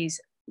 She's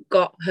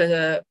got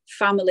her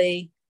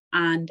family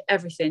and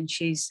everything.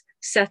 She's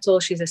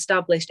settled, she's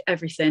established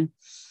everything.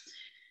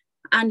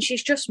 And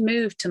she's just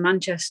moved to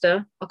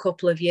Manchester a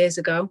couple of years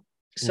ago,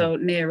 so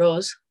near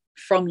us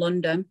from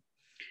London.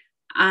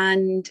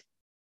 And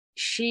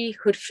she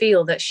could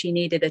feel that she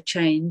needed a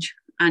change.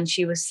 And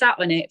she was sat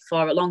on it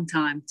for a long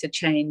time to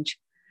change.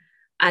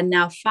 And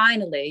now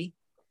finally,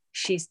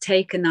 she's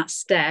taken that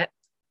step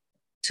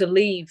to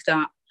leave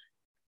that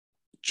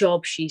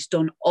job she's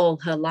done all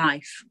her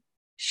life.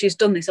 She's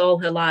done this all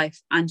her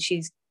life, and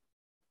she's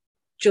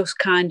just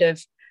kind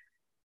of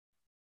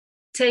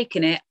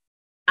taken it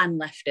and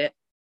left it.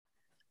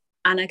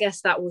 And I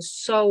guess that was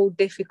so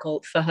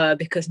difficult for her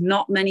because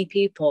not many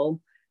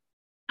people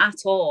at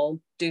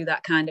all do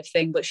that kind of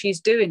thing, but she's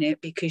doing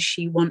it because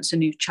she wants a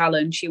new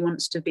challenge. She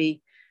wants to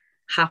be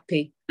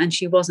happy, and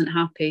she wasn't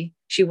happy.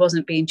 She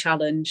wasn't being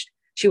challenged.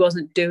 She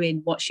wasn't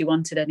doing what she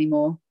wanted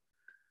anymore.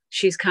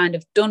 She's kind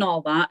of done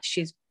all that.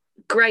 She's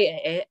great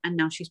at it, and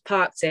now she's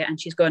parked it and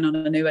she's going on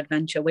a new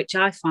adventure, which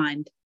I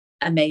find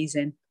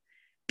amazing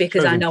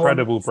because I know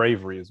incredible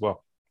bravery as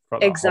well.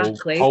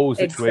 Exactly. Whole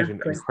situation,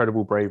 exactly.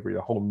 Incredible bravery.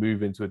 The whole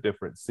move into a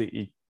different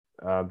city,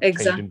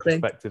 changing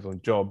perspectives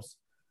on jobs,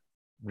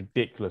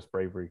 ridiculous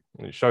bravery.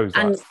 And it shows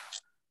and that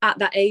at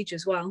that age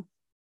as well.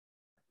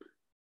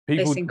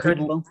 It's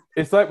incredible.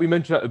 It's like we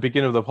mentioned at the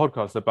beginning of the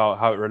podcast about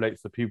how it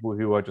relates to people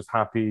who are just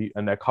happy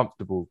and they're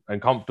comfortable. And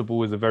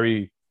comfortable is a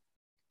very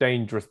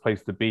dangerous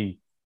place to be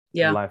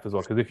in life as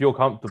well. Because if you're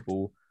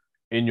comfortable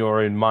in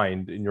your own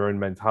mind, in your own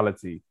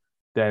mentality,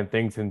 then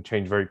things can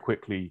change very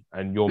quickly,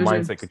 and your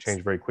mindset could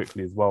change very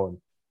quickly as well. And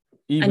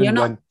even and you're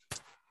not...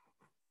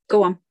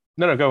 Go on.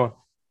 No, go on.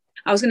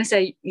 I was going to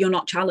say you're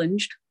not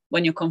challenged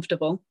when you're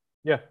comfortable.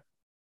 Yeah.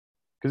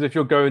 Because if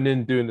you're going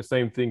in doing the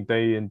same thing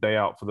day in, day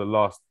out for the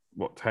last,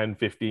 10,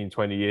 15,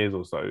 20 years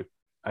or so,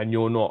 and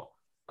you're not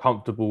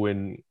comfortable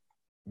in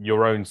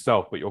your own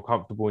self, but you're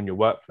comfortable in your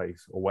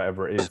workplace or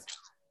whatever it is.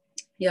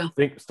 Yeah. I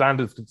think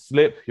standards could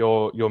slip,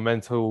 your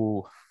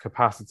mental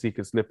capacity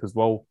could slip as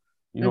well.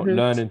 You're not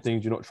learning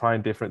things, you're not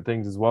trying different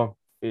things as well.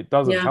 It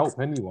doesn't help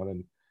anyone.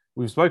 And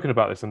we've spoken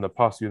about this in the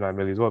past, you and I,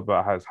 Millie, as well,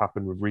 about how it's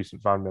happened with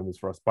recent family members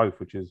for us both,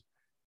 which is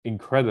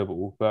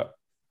incredible. But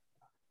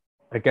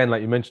again,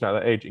 like you mentioned at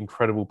that age,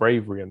 incredible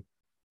bravery. And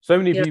so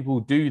many people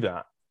do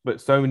that,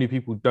 but so many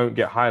people don't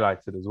get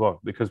highlighted as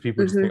well, because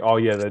people just think, oh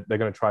yeah, they're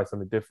going to try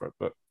something different.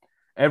 But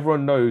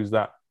everyone knows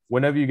that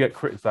whenever you get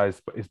criticized,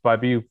 it's by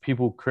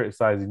people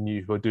criticizing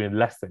you who are doing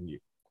less than you.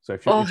 So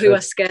if who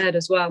are scared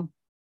as well.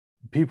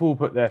 People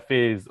put their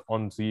fears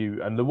onto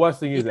you. And the worst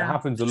thing is it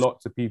happens a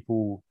lot to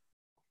people.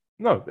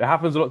 No, it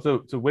happens a lot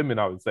to women,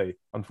 I would say,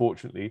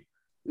 unfortunately,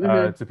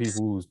 to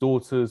people's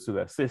daughters, to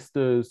their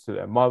sisters, to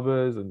their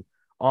mothers and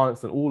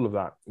aunts and all of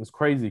that. It's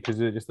crazy because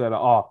they're just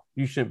like,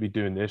 you shouldn't be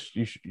doing this.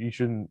 You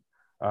shouldn't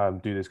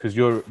do this because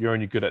you're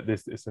only good at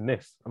this, this and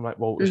this. I'm like,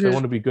 well, if they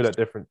want to be good at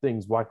different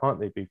things, why can't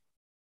they be?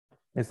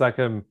 It's like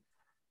even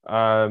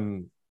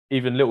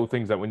little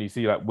things like when you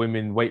see like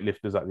women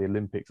weightlifters at the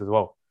Olympics as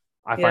well.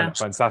 I find that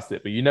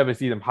fantastic, but you never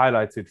see them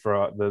highlighted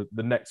for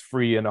the next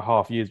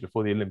 3.5 years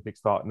before the Olympics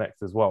start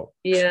next as well.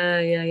 Yeah.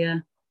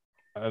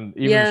 And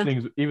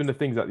even the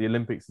things at the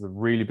Olympics is a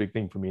really big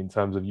thing for me in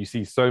terms of you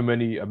see so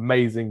many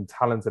amazing,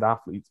 talented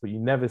athletes, but you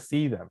never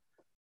see them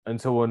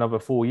until another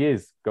 4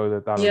 years go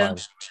down the line.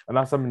 And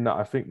that's something that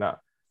I think that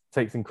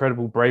takes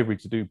incredible bravery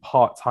to do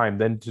part-time,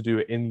 then to do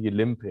it in the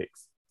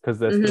Olympics, because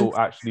they're still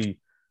actually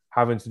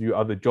having to do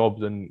other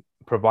jobs and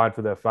provide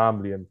for their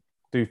family and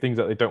do things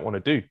that they don't want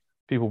to do.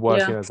 People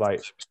working as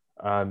like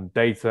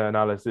data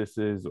analysis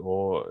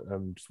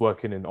or just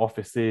working in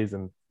offices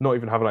and not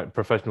even having like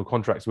professional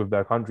contracts with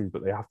their countries,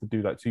 but they have to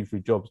do like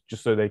 2-3 jobs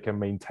just so they can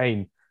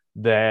maintain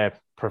their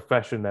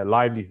profession, their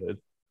livelihood,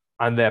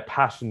 and their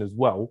passion as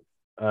well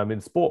in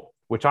sport,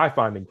 which I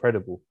find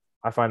incredible.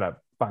 I find that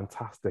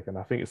fantastic, and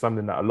I think it's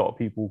something that a lot of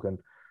people can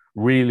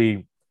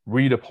really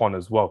read upon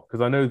as well, because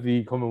I know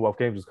the Commonwealth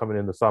Games is coming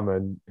in the summer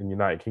in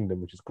United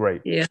Kingdom, which is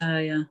great.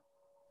 Yeah.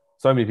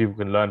 So many people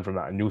can learn from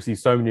that, and you'll see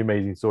so many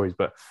amazing stories.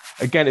 But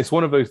again, it's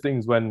one of those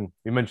things when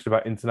we mentioned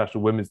about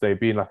International Women's Day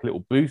being like a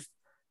little boost.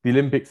 The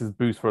Olympics is a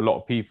boost for a lot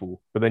of people,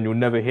 but then you'll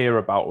never hear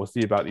about or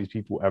see about these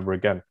people ever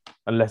again,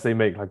 unless they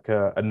make like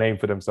a name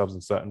for themselves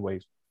in certain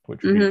ways,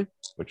 which would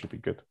be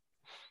good.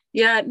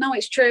 Yeah, no,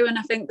 it's true. And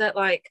I think that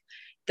like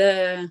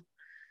the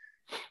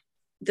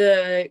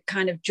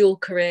kind of dual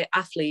career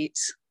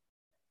athletes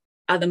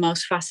are the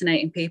most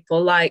fascinating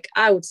people. Like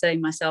I would say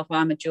myself,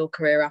 I'm a dual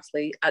career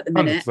athlete at the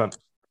minute. 100%.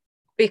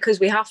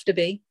 Because we have to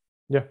be.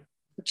 Yeah.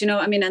 Do you know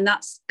what I mean? And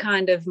that's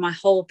kind of my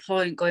whole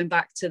point, going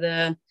back to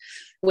the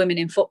women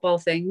in football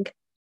thing.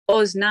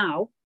 Us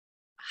now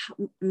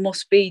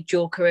must be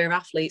dual career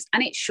athletes,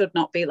 and it should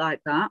not be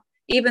like that,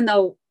 even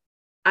though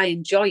I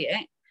enjoy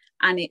it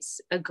and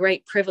it's a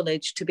great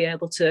privilege to be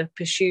able to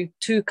pursue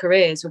 2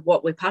 careers of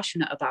what we're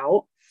passionate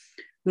about.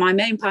 My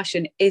main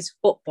passion is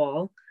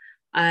football.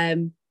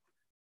 And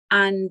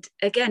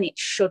again, it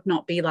should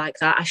not be like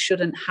that.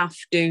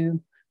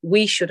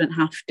 We shouldn't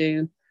have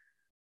to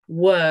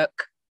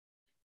work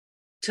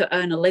to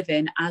earn a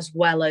living as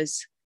well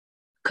as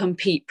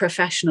compete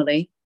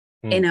professionally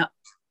in a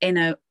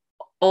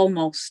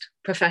almost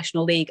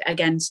professional league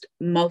against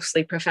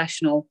mostly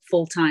professional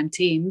full-time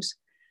teams.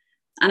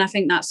 And I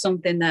think that's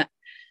something that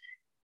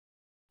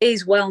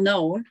is well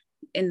known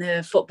in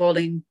the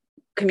footballing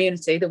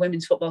community, the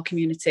women's football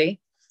community.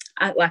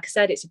 Like I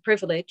said, it's a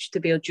privilege to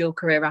be a dual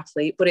career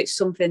athlete, but it's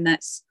something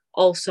that's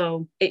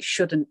also, it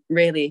shouldn't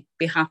really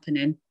be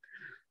happening,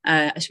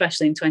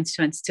 especially in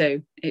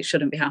 2022. It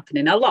shouldn't be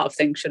happening. A lot of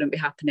things shouldn't be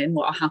happening,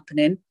 what are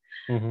happening.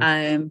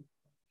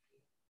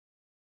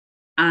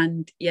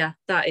 And yeah,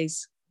 that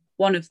is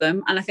one of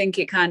them. And I think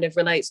it kind of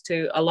relates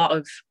to a lot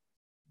of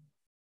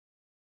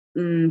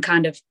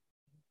kind of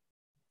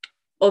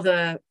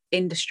other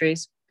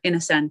industries in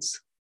a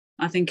sense.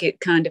 I think it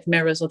kind of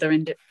mirrors other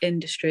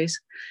industries.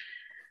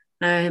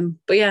 But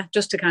yeah,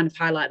 just to kind of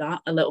highlight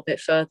that a little bit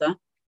further.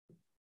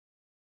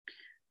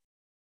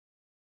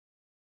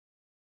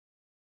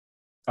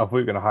 I thought you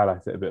were going to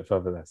highlight it a bit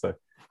further there, so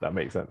that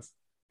makes sense.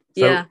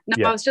 So,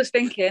 I was just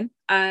thinking,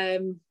 I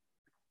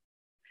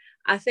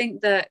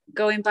think that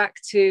going back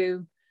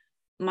to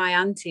my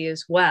auntie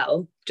as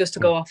well, just to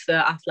go off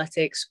the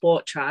athletic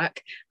sport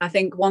track, I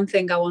think one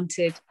thing I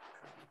wanted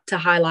to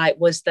highlight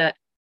was that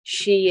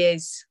she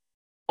is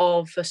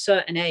of a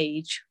certain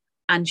age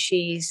and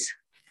she's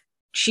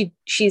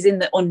in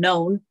the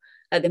unknown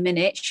at the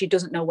minute. She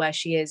doesn't know where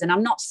she is. And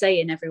I'm not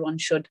saying everyone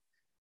should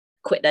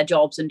quit their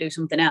jobs and do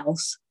something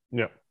else.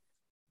 Yeah.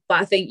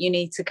 But I think you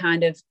need to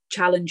kind of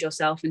challenge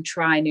yourself and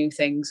try new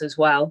things as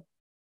well.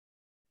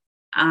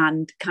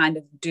 And kind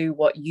of do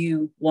what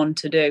you want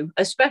to do,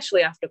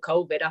 especially after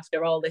COVID,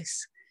 after all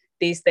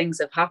these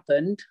things have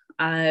happened.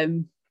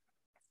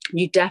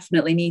 You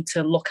definitely need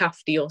to look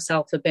after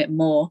yourself a bit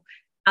more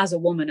as a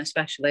woman,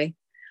 especially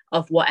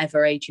of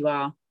whatever age you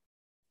are,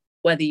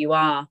 whether you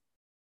are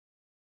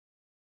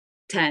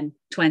 10,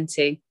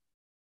 20,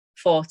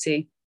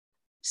 40,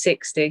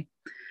 60.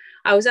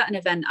 I was at an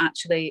event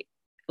actually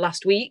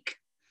last week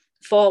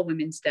for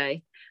Women's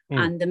Day,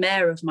 and the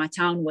mayor of my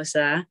town was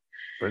there.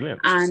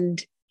 Brilliant.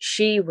 And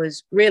she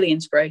was really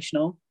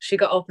inspirational. She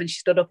got up and she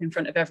stood up in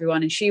front of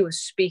everyone and she was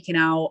speaking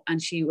out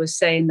and she was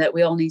saying that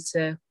we all need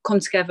to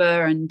come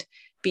together and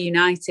be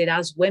united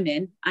as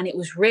women. And it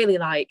was really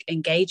like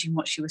engaging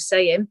what she was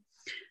saying.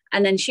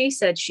 And then she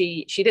said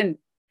she didn't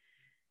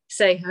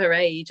say her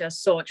age as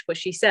such, but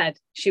she said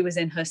she was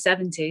in her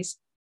 70s.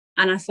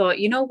 And I thought,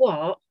 you know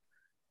what?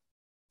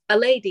 A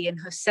lady in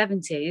her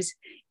 70s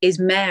is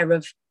mayor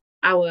of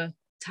our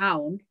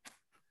town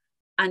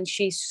and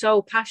she's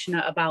so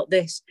passionate about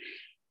this.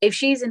 If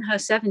she's in her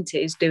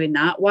 70s doing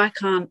that, why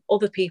can't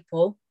other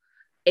people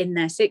in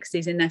their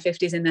 60s, in their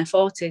 50s, in their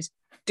 40s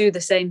do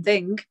the same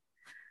thing?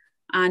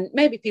 And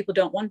maybe people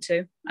don't want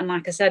to. And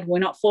like I said, we're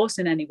not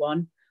forcing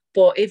anyone.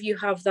 But if you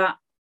have that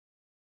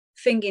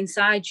thing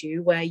inside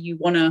you where you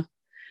want to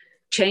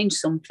change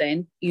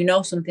something, you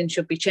know something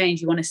should be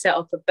changed, you want to set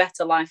up a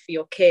better life for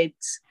your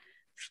kids,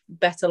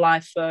 better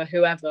life for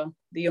whoever,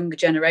 the younger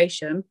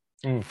generation,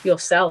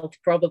 yourself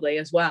probably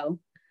as well,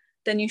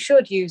 then you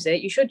should use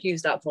it. You should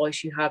use that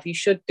voice you have. You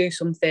should do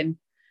something,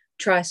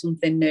 try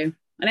something new.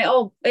 And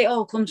it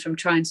all comes from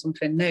trying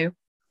something new.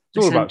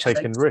 It's all about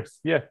taking risks.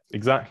 Yeah,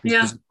 exactly.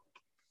 Yeah. If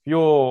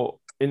you're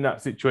in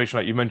that situation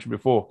like you mentioned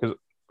before, because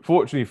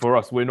fortunately for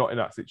us, we're not in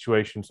that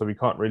situation, so we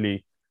can't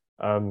really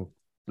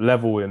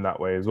level in that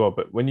way as well.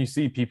 But when you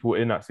see people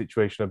in that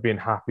situation of being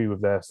happy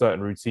with their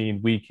certain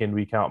routine, week in,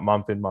 week out,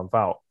 month in, month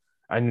out,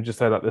 and you just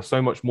say that there's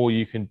so much more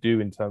you can do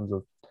in terms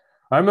of.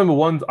 I remember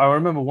one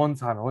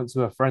time I went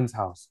to a friend's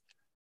house,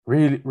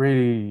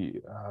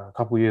 really a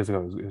couple of years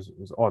ago. It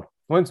was odd.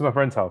 I went to my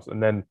friend's house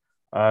and then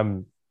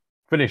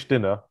finished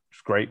dinner,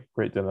 which was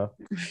great dinner.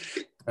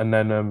 And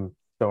then don't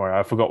worry,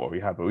 I forgot what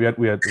we had, but we had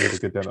a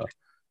good dinner.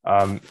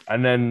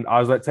 And then I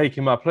was like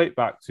taking my plate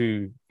back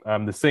to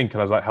the sink and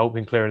I was like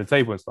helping clearing the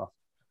table and stuff,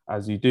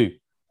 as you do.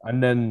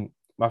 And then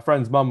my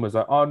friend's mum was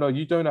like, "Oh no,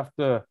 you don't have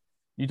to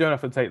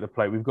take the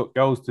plate. We've got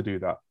girls to do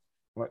that."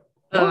 I'm like,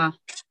 what?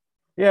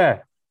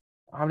 Yeah.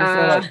 I'm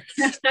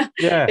just like,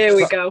 yeah. Here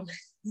we go.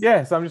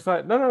 Yeah, so I'm just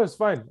like, no, it's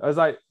fine. I was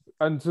like,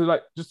 and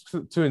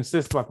to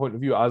insist my point of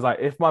view, I was like,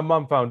 if my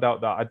mum found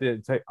out that I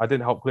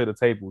didn't help clear the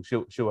table,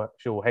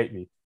 she'll hate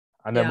me.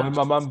 And then when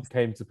my mum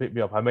came to pick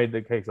me up, I made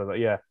the case. I was like,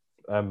 yeah,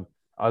 I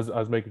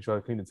was making sure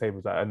I cleaned the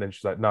tables out, and then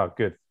she's like, no,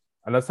 good.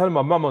 And I was telling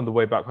my mum on the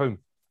way back home,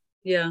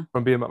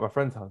 from being at my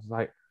friend's house,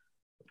 like,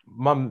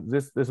 Mum,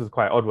 this was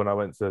quite odd when I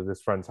went to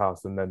this friend's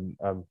house, and then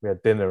we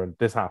had dinner, and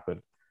this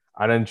happened.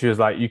 And then she was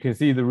like, you can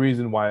see the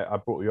reason why I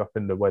brought you up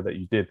in the way that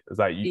you did. It's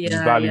like you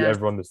value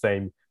everyone the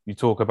same. You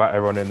talk about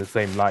everyone in the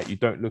same light. You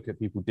don't look at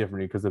people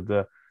differently because of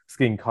the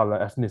skin color,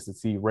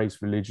 ethnicity, race,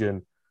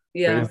 religion.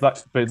 Yeah.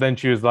 But then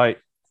she was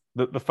like,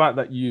 the fact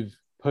that you've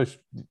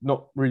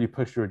not really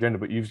pushed your agenda,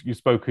 but you've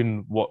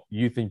spoken what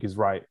you think is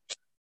right.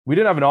 We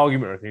didn't have an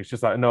argument or anything. It's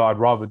just like, no, I'd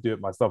rather do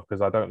it myself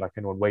because I don't like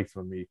anyone waiting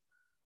on me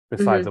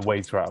besides a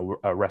waiter at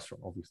a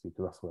restaurant, obviously,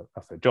 because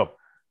that's their job.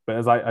 But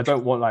as I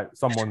don't want like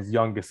someone's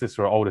younger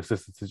sister or older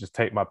sister to just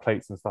take my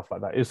plates and stuff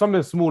like that. It's something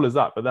as small as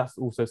that, but that's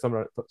also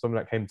something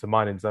that came to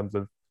mind in terms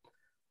of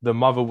the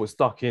mother was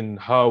stuck in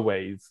her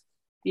ways.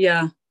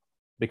 Yeah.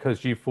 Because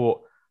she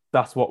thought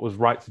that's what was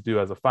right to do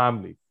as a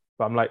family.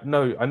 But I'm like,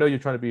 no, I know you're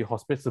trying to be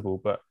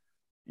hospitable, but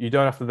you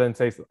don't have to then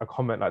say a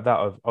comment like that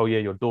of, oh yeah,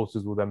 your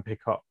daughters will then pick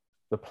up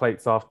the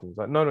plates afterwards.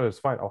 Like, no, it's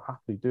fine. I'll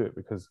happily do it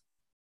because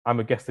I'm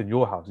a guest in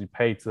your house. You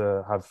pay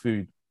to have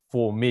food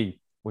for me,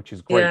 which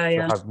is great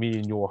to have me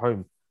in your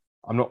home.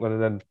 I'm not going to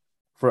then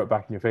throw it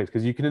back in your face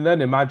because you can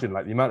then imagine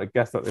like the amount of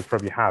guests that they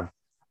probably have,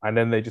 and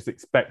then they just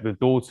expect the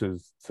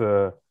daughters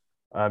to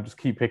just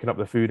keep picking up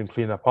the food and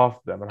clean up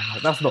after them. And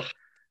I'm like,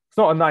 it's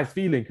not a nice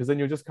feeling because then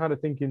you're just kind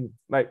of thinking,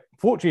 like,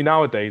 fortunately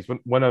nowadays,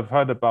 when I've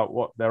heard about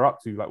what they're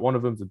up to, like one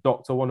of them's a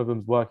doctor, one of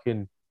them's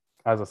working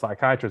as a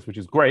psychiatrist, which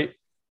is great.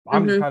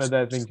 I'm just kind of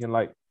there thinking,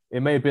 like,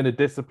 it may have been a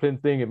discipline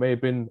thing, it may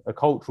have been a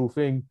cultural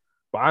thing,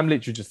 but I'm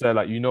literally just there,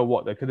 like, you know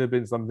what? There could have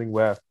been something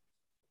where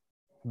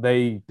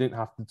they didn't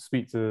have to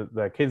speak to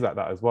their kids like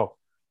that as well.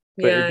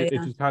 But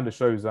it just kind of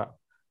shows that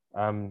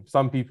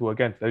some people,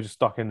 again, they're just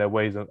stuck in their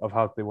ways of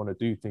how they want to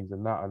do things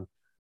and that. And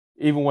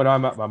even when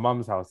I'm at my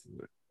mum's house,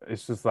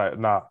 it's just like,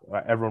 nah,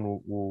 like everyone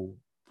will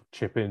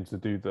chip in to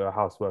do the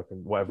housework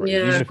and whatever.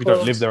 Even if we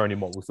don't live there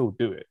anymore, we'll still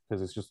do it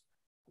because it's just,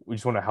 we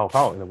just want to help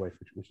out in a way,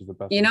 which is the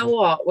best. You know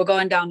what? We're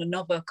going down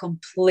another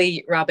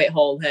complete rabbit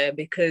hole here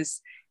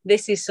because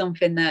this is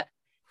something that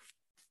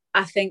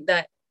I think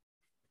that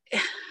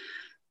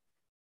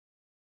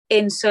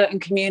in certain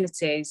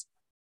communities,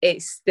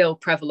 it's still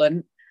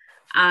prevalent.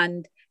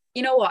 And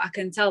you know what? I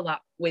can tell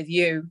that with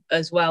you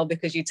as well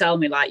because you tell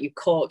me like you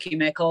cook, you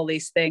make all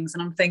these things.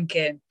 And I'm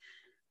thinking,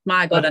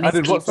 my God, I need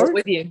to keep up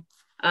with you.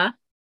 Huh?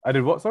 I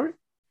did what, sorry?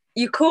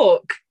 You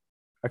cook.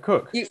 I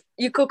cook.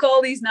 You cook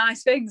all these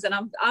nice things, and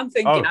I'm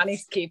thinking I need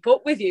to keep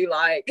up with you.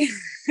 Like,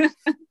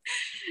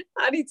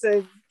 I need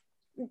to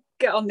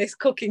get on this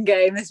cooking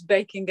game, this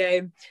baking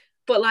game.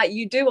 But like,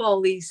 you do all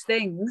these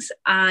things,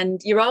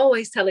 and you're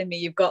always telling me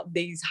you've got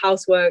this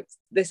housework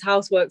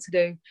to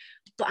do.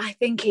 But I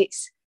think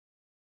it's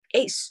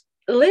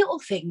little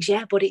things,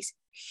 yeah, but it's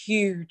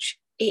huge.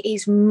 It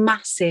is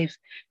massive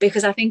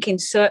because I think in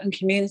certain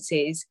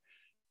communities,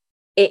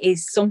 it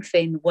is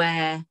something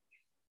where,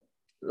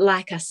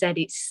 like I said,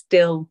 it's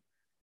still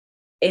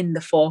in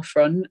the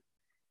forefront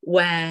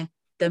where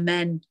the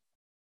men,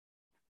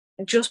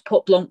 just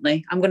put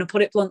bluntly, I'm going to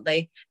put it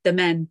bluntly, the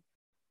men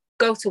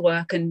go to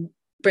work and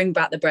bring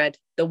back the bread.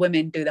 The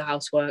women do the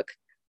housework.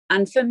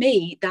 And for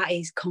me, that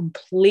is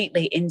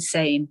completely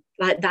insane.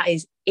 Like, that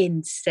is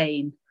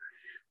insane.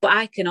 But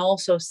I can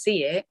also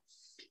see it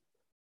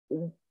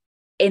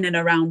in and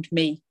around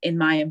me, in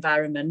my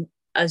environment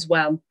as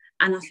well.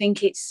 And I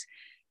think it's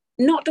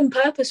not done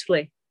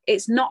purposefully.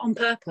 It's not on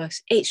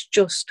purpose. It's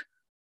just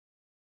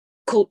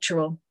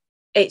cultural.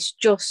 It's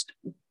just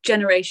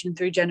generation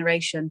through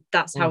generation.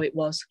 That's how it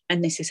was.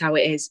 And this is how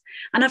it is.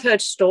 And I've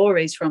heard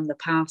stories from the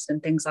past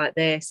and things like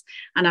this.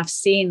 And I've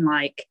seen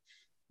like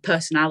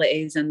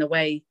personalities and the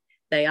way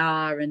they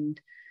are.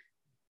 And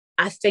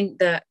I think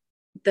that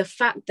the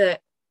fact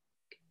that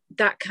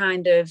that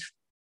kind of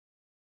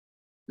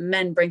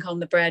men bring home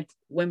the bread,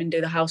 women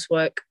do the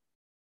housework,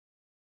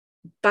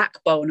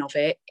 backbone of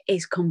it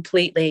is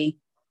completely,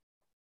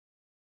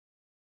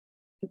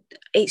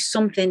 it's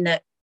something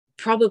that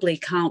probably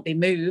can't be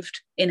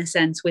moved in a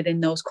sense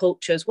within those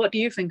cultures. What do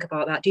you think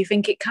about that? Do you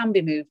think it can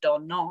be moved or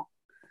not?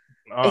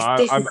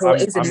 It's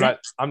difficult, isn't it?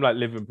 I'm like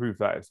living proof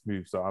that it's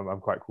moved, so I'm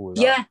quite cool with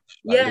that.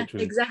 Yeah,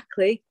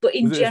 exactly. But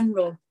in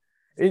general,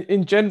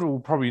 in general,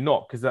 probably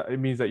not, because it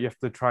means that you have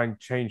to try and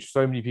change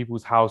so many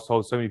people's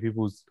households, so many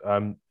people's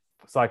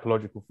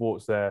psychological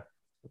thoughts, their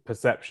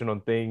perception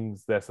on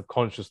things, their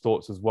subconscious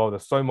thoughts as well.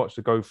 There's so much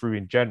to go through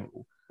in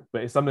general,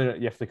 but it's something that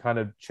you have to kind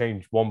of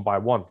change one by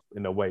one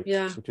in a way,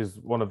 which is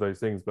one of those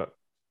things. But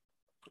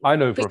I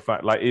know for a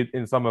fact, like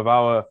in some of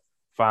our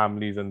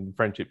families and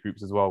friendship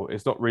groups as well,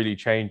 it's not really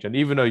changed. And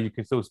even though you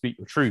can still speak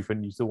the truth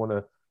and you still want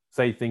to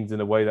say things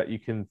in a way that you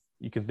can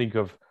think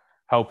of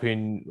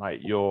helping like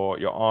your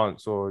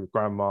aunts or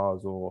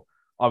grandmas or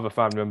other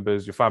family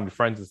members, your family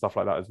friends and stuff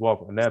like that as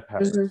well, and their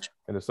parents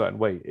in a certain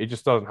way. It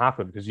just doesn't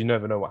happen because you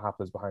never know what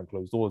happens behind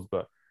closed doors.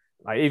 But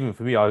like, even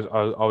for me, I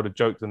would have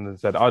joked and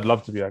said I'd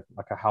love to be like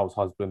a house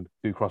husband,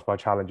 do crossbar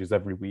challenges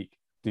every week,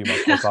 do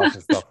my cross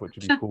and stuff, which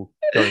would be cool.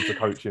 Go into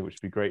coaching, which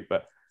would be great.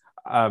 But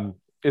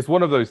it's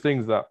one of those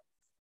things that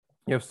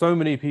you have so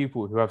many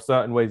people who have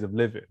certain ways of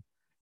living,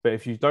 but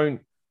if you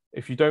don't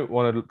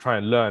want to try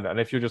and learn, and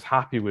if you're just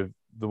happy with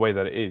the way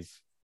that it is,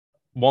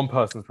 one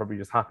person's probably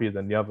just happier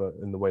than the other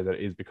in the way that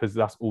it is, because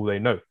that's all they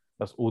know,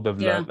 that's all they've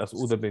learned, that's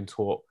all they've been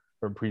taught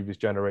from previous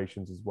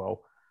generations as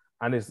well.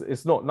 And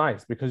it's not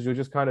nice, because you're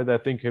just kind of there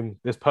thinking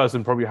this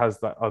person probably has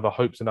like other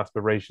hopes and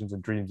aspirations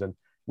and dreams. And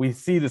we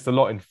see this a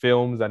lot in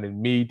films and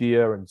in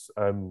media and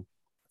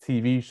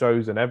TV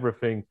shows and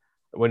everything.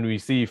 When we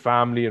see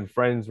family and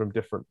friends from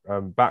different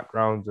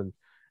backgrounds and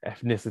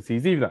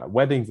ethnicities, even at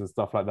weddings and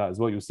stuff like that as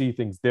well, you'll see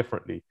things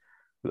differently.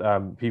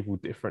 people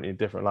differently in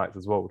different lights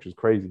as well, which is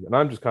crazy. And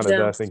I'm just kind of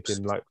there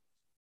thinking like,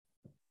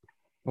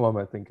 what am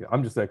I thinking?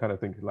 I'm just there kind of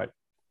thinking like,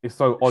 it's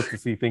so odd to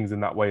see things in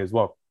that way as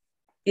well.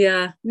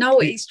 Yeah, no,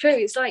 it's true.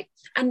 It's like,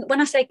 and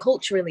when I say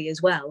culturally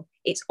as well,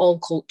 it's all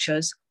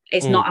cultures.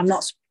 It's not, I'm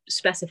not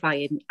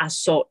specifying as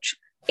such.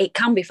 It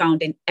can be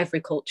found in every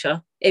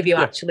culture if you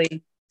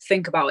actually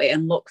think about it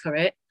and look for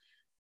it.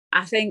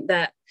 I think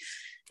that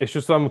it's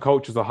just some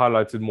cultures are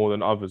highlighted more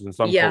than others, and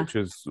some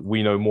cultures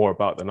we know more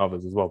about than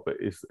others as well. But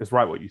it's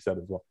right what you said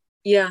as well.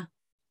 Yeah,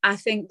 I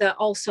think that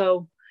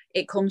also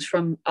it comes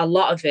from, a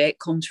lot of it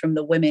comes from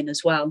the women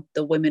as well,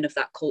 the women of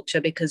that culture,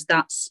 because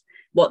that's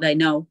what they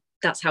know.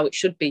 That's how it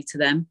should be to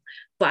them.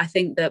 But I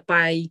think that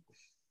by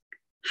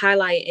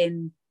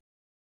highlighting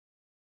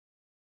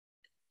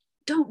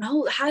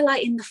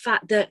the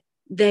fact that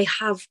they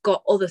have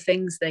got other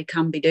things they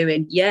can be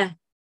doing. Yeah,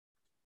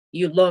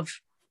 you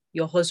love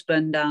your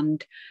husband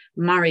and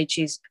marriage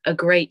is a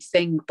great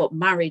thing, but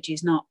marriage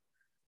is not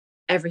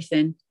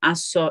everything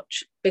as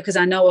such, because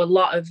I know a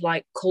lot of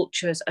like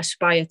cultures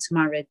aspire to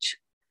marriage,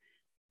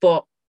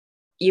 but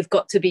you've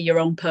got to be your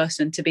own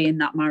person to be in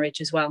that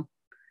marriage as well.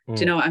 Do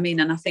you know what I mean?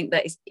 And I think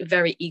that is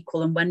very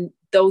equal. And when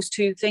those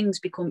two things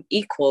become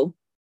equal,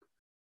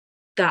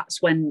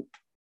 that's when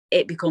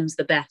it becomes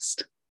the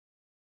best.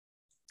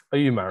 Are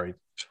you married?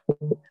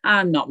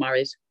 I'm not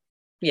married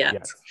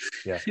yet.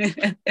 Yeah.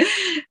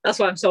 That's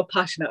why I'm so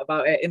passionate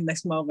about it in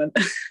this moment.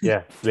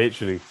 Yeah,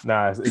 literally.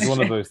 It's one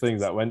of those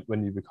things that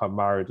when you become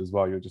married as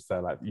well, you're just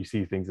there like you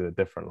see things in a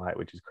different light,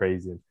 which is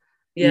crazy.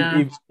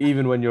 And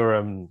even when you're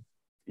in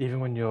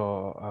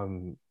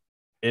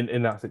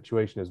that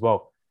situation as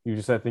well, you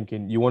just start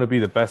thinking you want to be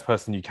the best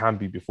person you can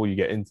be before you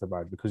get into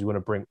marriage, because you want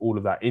to bring all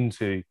of that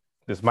into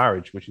this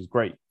marriage, which is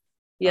great.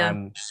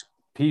 And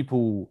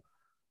people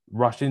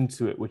rush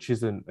into it, which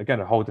isn't,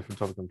 again, a whole different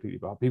topic completely,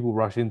 but people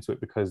rush into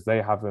it because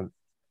they haven't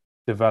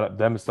developed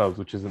themselves,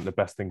 which isn't the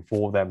best thing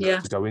for them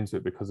to go into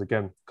it, because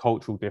again,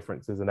 cultural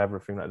differences and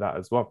everything like that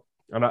as well.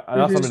 And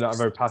that's something that I'm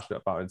very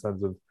passionate about in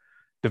terms of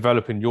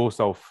developing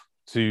yourself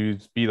to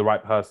be the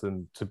right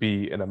person to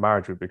be in a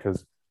marriage with,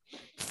 because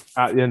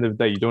at the end of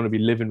the day, you don't want to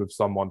be living with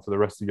someone for the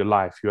rest of your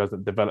life who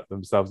hasn't developed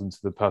themselves into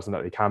the person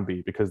that they can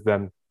be, because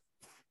then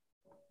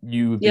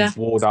you would be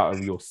bored out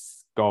of your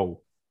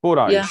skull,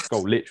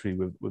 literally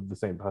with the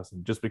same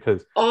person, just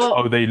because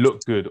they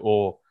look good,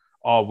 or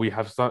we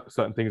have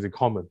certain things in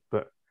common,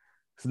 but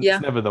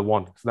it's never the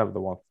one. It's never the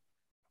one.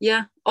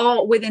 Yeah.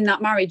 Or within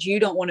that marriage,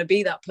 you don't want to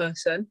be that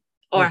person,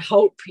 or I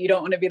hope you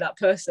don't want to be that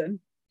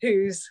person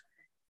who's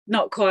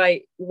not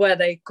quite where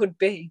they could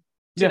be.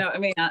 Do you know what I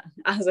mean?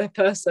 As a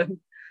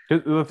person,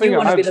 you want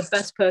to be the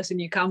best person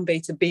you can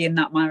be to be in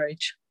that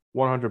marriage.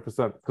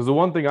 100%. Because the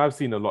one thing I've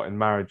seen a lot in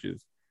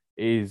marriages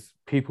is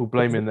people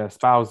blaming their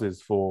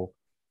spouses for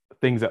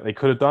things that they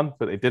could have done,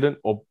 but they didn't.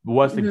 Or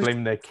worse, they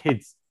blaming their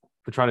kids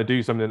for trying to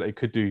do something that they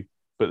could do,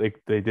 but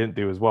they didn't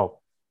do as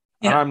well.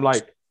 Yeah. And I'm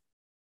like,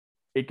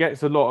 it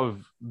gets a lot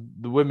of,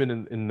 the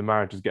women in the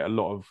marriages get a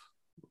lot of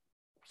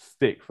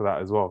stick for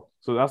that as well.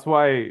 So that's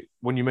why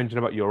when you mentioned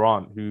about your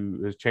aunt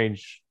who has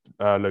changed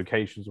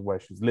locations of where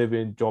she's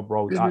living, job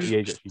roles at the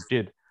age that she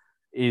did,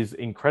 is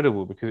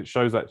incredible, because it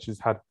shows that she's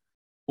had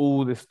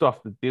all this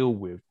stuff to deal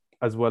with,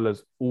 as well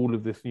as all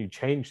of this new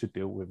change to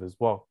deal with as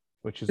well,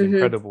 which is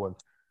incredible. And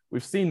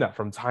we've seen that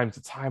from time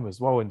to time as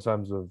well, in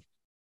terms of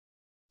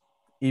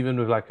even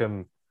with like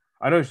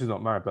I know she's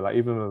not married, but like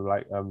even with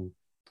like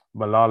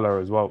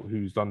Malala as well,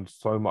 who's done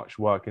so much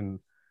work in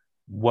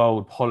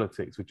world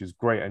politics, which is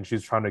great, and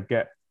she's trying to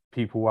get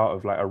people out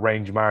of like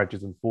arranged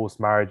marriages and forced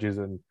marriages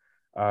and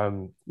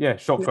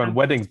shotgun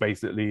weddings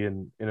basically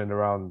in and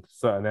around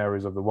certain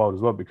areas of the world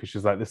as well, because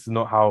she's like, this is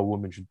not how a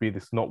woman should be,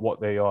 this is not what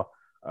they are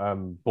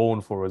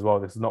born for as well,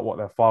 this is not what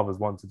their fathers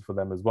wanted for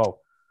them as well.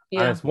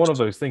 And it's one of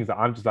those things that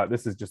I'm just like,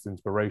 this is just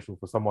inspirational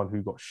for someone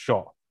who got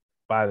shot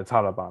by the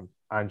Taliban,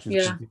 and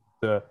she's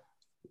to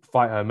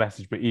fight her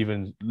message, but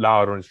even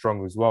louder and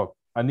stronger as well.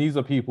 And these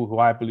are people who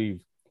I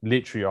believe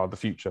literally are the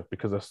future,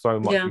 because there's so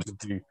much we can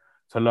do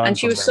to learn. And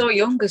she was so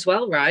young as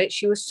well, right?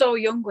 She was so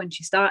young when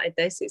she started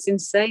this. It's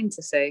insane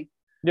to see.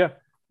 Yeah,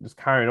 just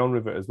carrying on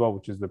with it as well,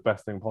 which is the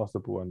best thing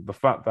possible. And the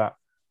fact that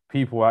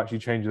people actually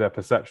change their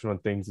perception on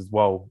things as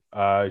well.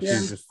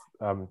 She's just,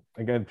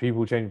 again,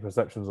 people changing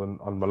perceptions on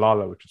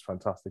Malala, which is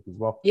fantastic as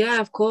well. Yeah,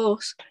 of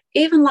course.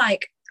 Even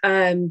like,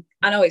 I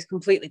know it's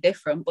completely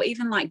different, but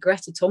even like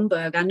Greta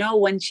Thunberg, I know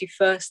when she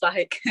first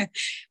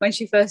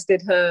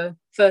did her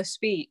first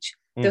speech,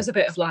 there was a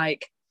bit of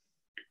like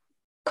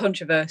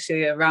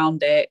controversy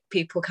around it.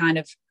 People kind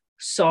of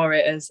saw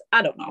it as,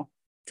 I don't know,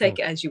 take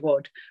it as you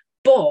would.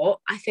 But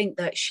I think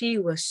that she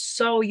was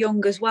so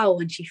young as well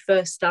when she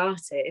first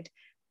started,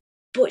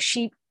 but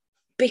she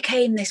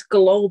became this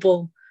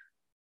global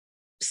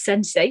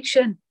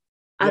sensation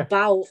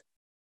about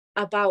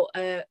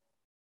a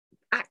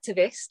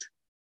activist.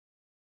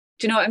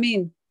 Do you know what I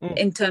mean?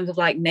 In terms of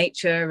like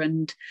nature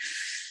and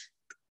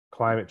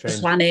climate change,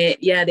 the planet,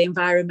 the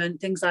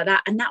environment, things like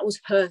that. And that was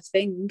her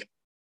thing.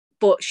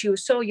 But she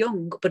was so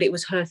young, but it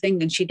was her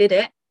thing and she did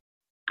it.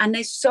 And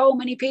there's so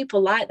many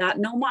people like that.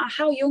 No matter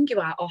how young you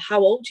are or how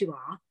old you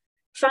are,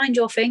 find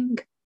your thing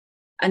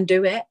and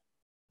do it.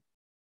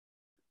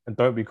 And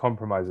don't be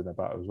compromising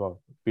about it as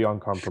well. Be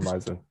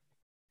uncompromising.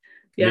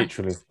 Yeah.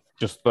 Literally.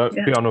 Just be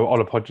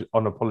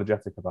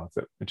unapologetic about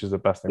it, which is the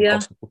best thing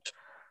possible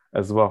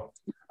as well.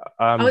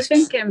 I was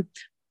thinking,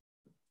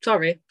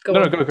 sorry, go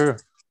on. Go.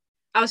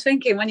 I was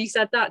thinking when you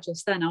said that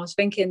just then, I was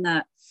thinking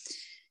that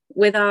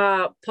with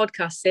our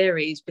podcast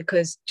series,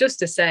 because just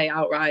to say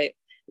outright,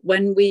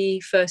 when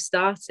we first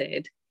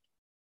started,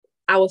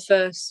 our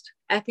first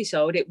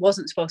episode, it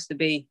wasn't supposed to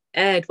be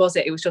aired, was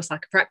it? It was just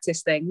like a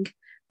practice thing.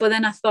 But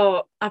then I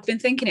thought, I've been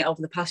thinking it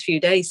over the past few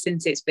days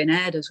since it's been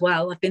aired as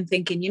well. I've been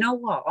thinking, you know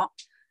what?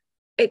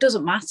 It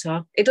doesn't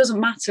matter. It doesn't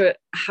matter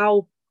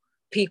how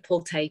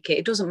people take it.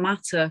 It doesn't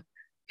matter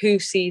who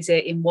sees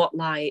it in what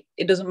light.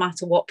 It doesn't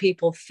matter what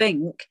people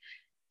think.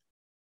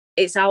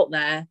 It's out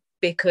there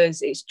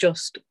because it's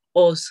just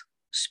us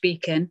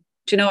speaking.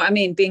 Do you know what I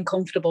mean? Being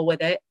comfortable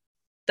with it.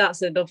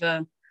 That's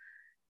another,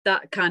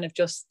 that kind of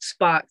just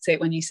sparked it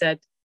when you said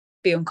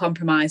be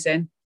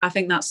uncompromising. I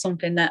think that's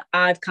something that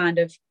I've kind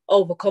of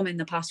overcome in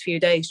the past few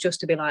days, just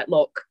to be like,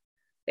 look,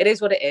 it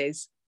is what it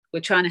is. We're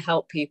trying to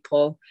help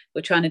people.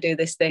 We're trying to do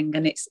this thing,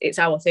 and it's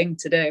our thing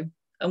to do,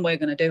 and we're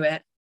going to do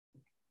it.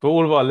 For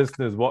all of our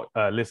listeners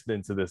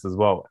listening to this as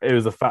well, it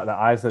was the fact that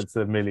I said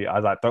to Millie, I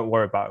was like, don't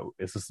worry about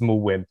it. It's a small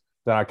win.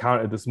 Then I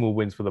counted the small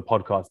wins for the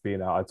podcast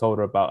being out. I told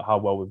her about how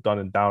well we've done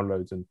in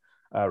downloads and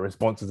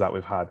responses that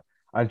we've had.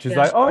 And she's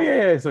like, oh,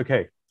 yeah, it's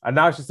okay. And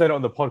now she said it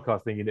on the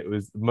podcast thinking it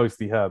was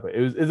mostly her, but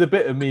it was a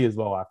bit of me as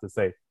well, I have to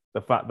say.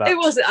 The fact that... It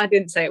wasn't, I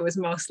didn't say it was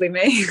mostly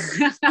me.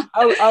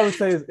 I would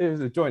say it was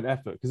a joint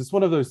effort, because it's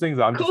one of those things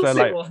that I'm just there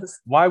like,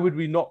 why would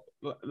we not...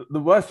 The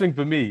worst thing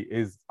for me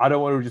is I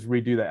don't want to just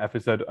redo that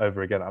episode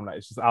over again. I'm like,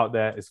 it's just out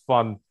there. It's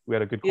fun. We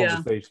had a good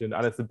conversation,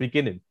 and it's the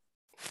beginning.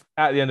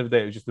 At the end of the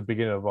day, it was just the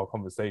beginning of our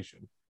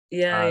conversation.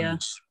 Yeah.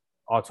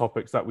 Our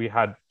topics that we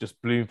had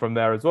just bloomed from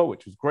there as well,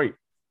 which was great.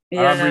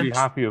 Yeah. And I'm really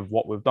happy with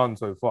what we've done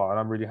so far, and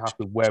I'm really happy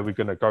with where we're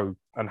going to go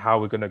and how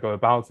we're going to go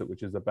about it,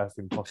 which is the best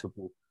thing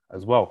possible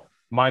as well.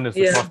 Minus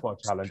the crossbar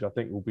challenge, I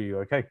think we'll be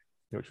okay,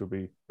 which will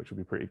be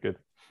pretty good.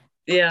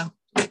 Yeah.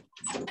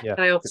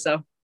 I hope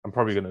so. I'm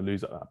probably going to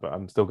lose at that, but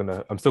I'm still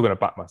gonna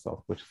back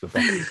myself, which is the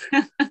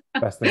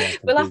best thing I can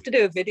We'll have to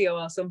do a video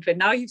or something.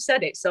 Now you've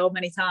said it so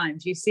many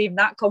times, you seem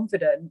that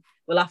confident.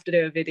 We'll have to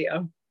do a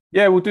video.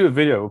 Yeah, we'll do a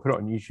video. We'll put it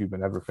on YouTube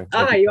and everything.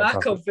 You are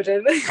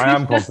confident. I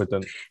am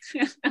confident.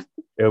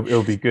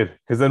 It'll be good,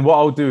 because then what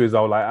I'll do is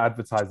I'll like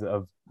advertise it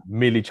of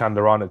Millie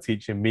Chandarana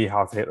teaching me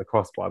how to hit the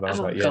crossbar. Then I was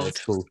like, yeah,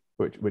 that's cool,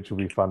 which will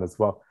be fun as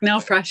well. No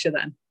pressure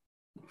then.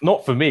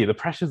 Not for me. The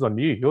pressure's on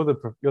you. You're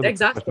the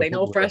exactly.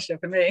 No pressure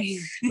for me.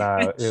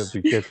 Nah, it'll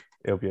be good.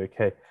 It'll be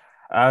okay.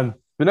 But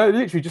no,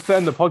 literally, just to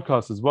end the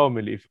podcast as well,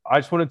 Millie. I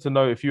just wanted to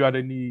know if you had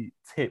any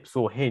tips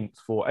or hints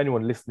for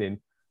anyone listening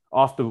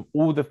after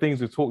all the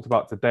things we've talked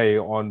about today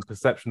on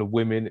perception of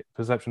women,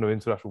 perception of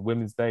International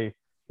Women's Day,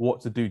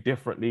 what to do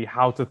differently,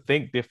 how to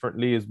think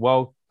differently as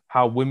well,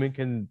 how women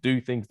can do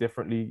things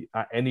differently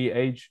at any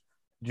age.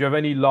 Do you have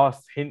any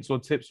last hints or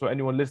tips for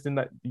anyone listening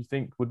that you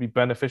think would be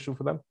beneficial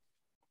for them?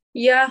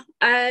 Yeah,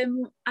 I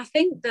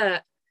think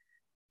that,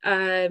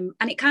 and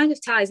it kind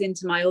of ties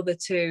into my other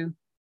two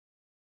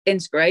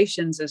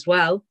inspirations as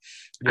well.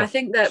 Yeah. I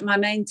think that my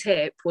main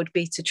tip would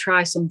be to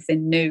try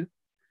something new.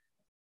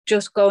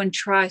 Just go and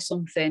try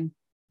something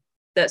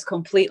that's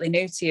completely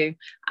new to you.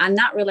 And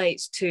that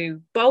relates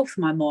to both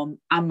my mum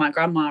and my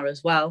grandma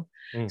as well.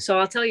 So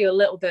I'll tell you a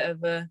little bit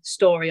of a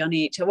story on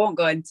each. I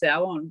won't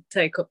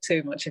take up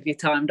too much of your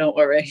time, don't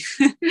worry.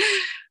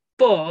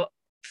 But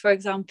for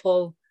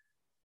example,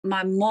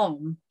 my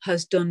mum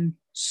has done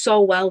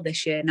so well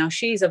this year. Now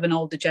she's of an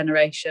older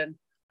generation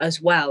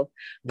as well,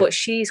 but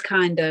she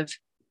still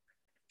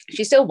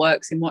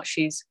works in what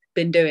she's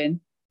been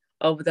doing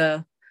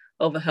over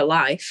her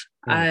life.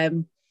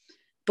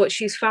 But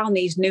she's found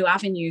these new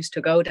avenues to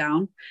go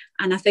down.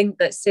 And I think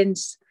that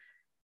since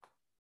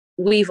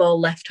we've all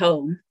left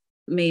home,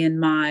 me and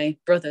my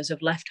brothers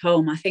have left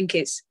home, I think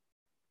it's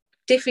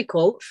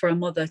difficult for a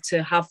mother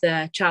to have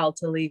their child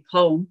to leave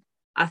home.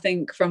 I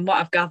think from what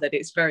I've gathered,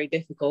 it's very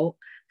difficult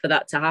for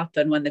that to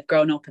happen when they've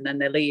grown up and then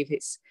they leave.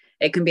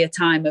 It can be a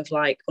time of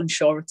like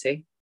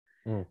unsurety.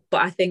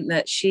 But I think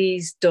that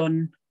she's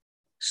done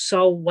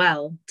so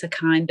well to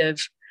kind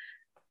of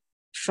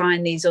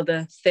find these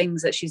other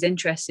things that she's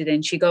interested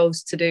in. She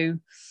goes to do,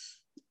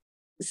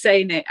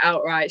 saying it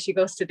outright, she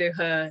goes to do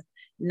her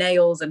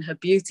nails and her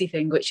beauty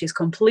thing, which is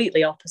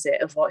completely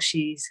opposite of what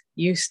she's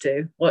used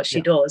to, what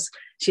she does.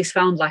 She's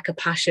found like a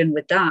passion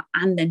with that.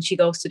 And then she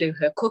goes to do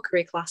her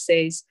cookery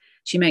classes.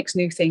 She makes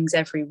new things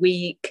every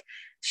week.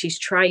 She's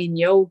trying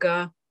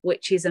yoga,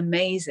 which is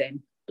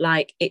amazing.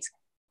 Like, it's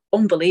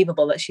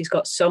unbelievable that she's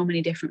got so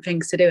many different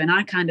things to do. And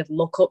I kind of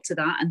look up to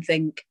that and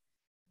think,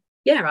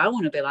 yeah, I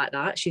want to be like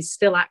that. She's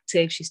still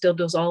active. She still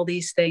does all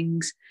these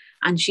things.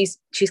 And she's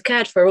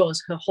cared for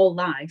us her whole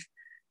life.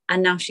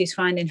 And now she's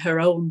finding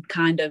her own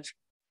kind of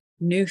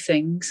new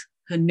things,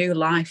 her new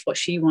life, what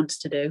she wants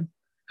to do,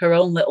 her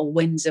own little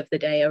wins of the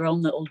day, her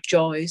own little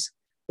joys,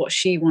 what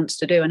she wants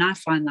to do. And I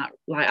find that,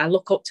 like, I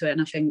look up to it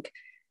and I think,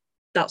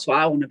 that's what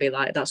I want to be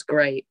like. That's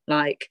great.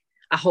 Like,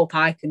 I hope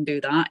I can do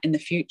that in the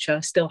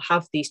future, still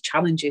have these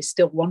challenges,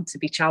 still want to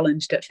be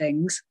challenged at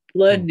things,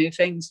 learn new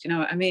things. Do you know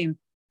what I mean?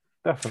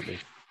 Definitely.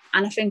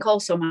 And I think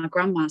also my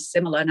grandma's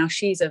similar. Now,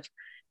 she's of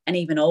an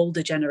even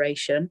older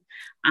generation,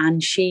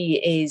 and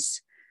she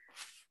is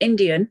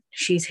Indian,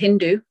 she's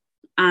Hindu,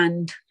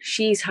 and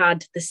she's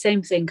had the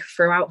same thing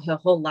throughout her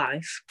whole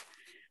life.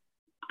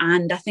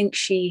 And I think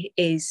she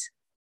is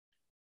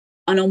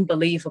an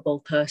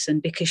unbelievable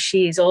person, because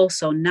she is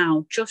also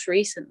now just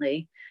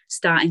recently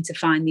starting to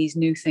find these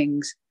new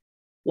things,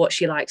 what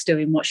she likes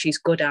doing, what she's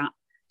good at.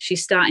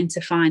 She's starting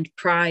to find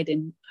pride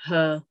in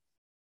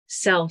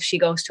herself. She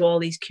goes to all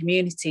these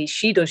communities.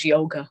 She does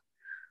yoga.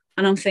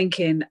 And I'm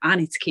thinking, I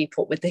need to keep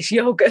up with this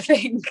yoga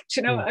thing. Do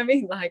you know what I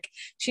mean? Like,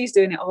 she's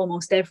doing it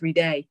almost every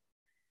day.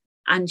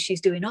 And she's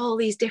doing all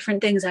these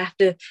different things. I have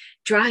to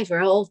drive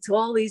her all to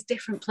all these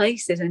different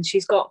places. And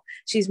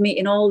she's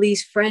meeting all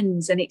these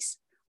friends. And it's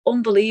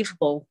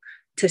unbelievable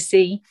to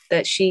see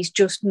that she's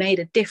just made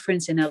a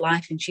difference in her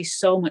life, and she's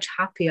so much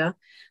happier.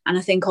 And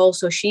I think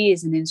also she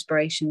is an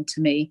inspiration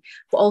to me,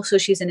 but also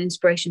she's an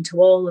inspiration to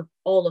all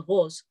of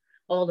us,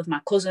 all of my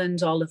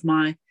cousins, all of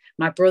my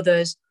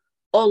brothers,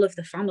 all of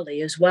the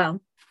family as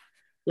well.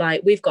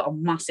 Like, we've got a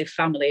massive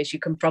family, as you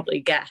can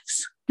probably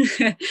guess,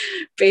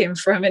 being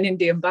from an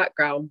Indian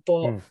background.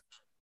 But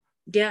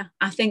yeah,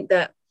 I think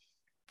that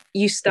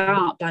you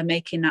start by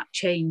making that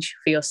change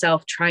for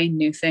yourself, trying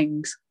new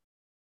things.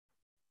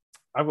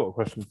 I've got a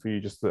question for you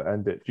just to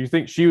end it. Do you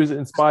think she was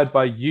inspired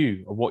by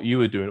you or what you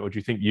were doing, or do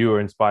you think you were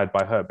inspired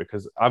by her?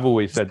 Because I've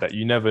always said that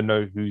you never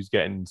know who's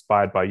getting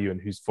inspired by you and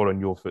who's following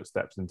your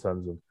footsteps in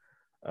terms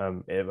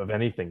of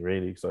anything,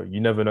 really. So you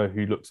never know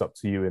who looks up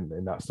to you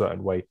in that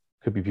certain way.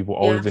 Could be people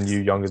older than you,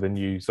 younger than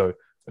you. So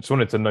I just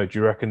wanted to know, do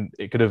you reckon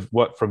it could have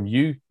worked from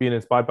you being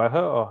inspired by her,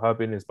 or her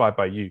being inspired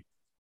by you?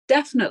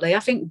 Definitely. I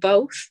think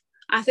both.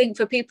 I think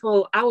for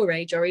people our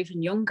age or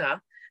even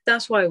younger,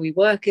 that's why we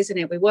work, isn't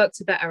it? We work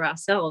to better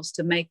ourselves,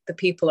 to make the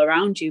people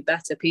around you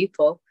better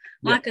people.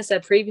 Like I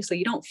said previously,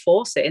 you don't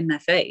force it in their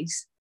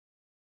face.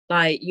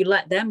 Like, you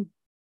let them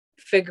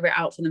figure it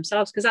out for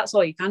themselves, because that's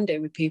all you can do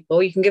with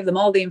people. You can give them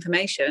all the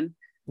information,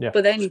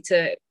 but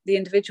the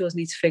individuals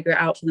need to figure it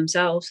out for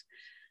themselves.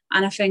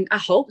 And I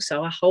hope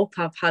so. I hope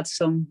I've had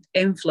some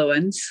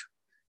influence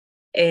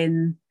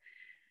in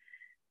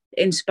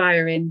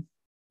inspiring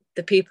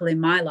the people in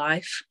my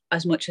life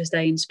as much as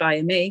they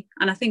inspire me.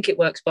 And I think it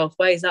works both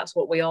ways. That's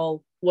what we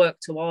all work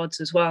towards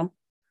as well.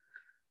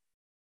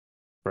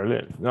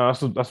 Brilliant. No,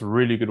 that's a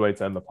really good way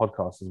to end the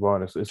podcast as well.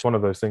 And it's one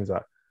of those things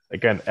that,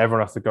 again,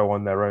 everyone has to go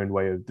on their own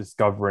way of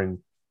discovering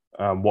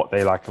what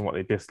they like and what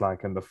they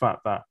dislike. And the fact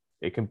that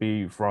it can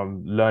be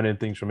from learning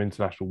things from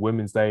International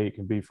Women's Day, it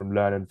can be from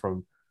learning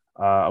from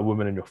a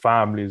woman in your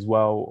family as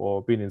well,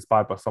 or being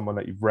inspired by someone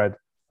that you've read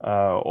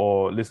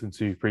or listened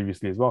to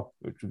previously as well,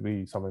 which would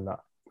be something that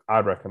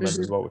I'd recommend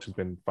as well, which has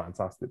been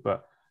fantastic.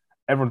 But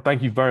everyone,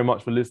 thank you very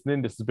much for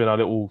listening. This has been our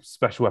little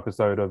special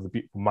episode of the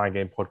Beautiful Mind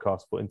Game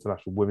podcast for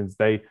International Women's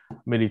Day.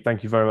 Millie,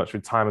 thank you very much for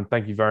your time, and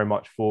thank you very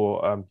much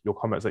for your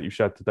comments that you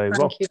shared today as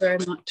well. Thank you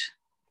very much.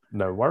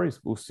 No worries.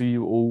 We'll see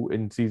you all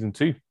in season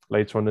 2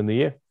 later on in the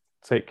year.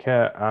 Take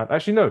care. And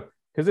actually, no,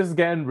 because this is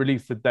getting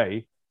released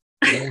today.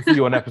 We'll see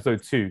you on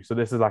episode 2. So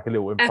this is like a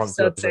little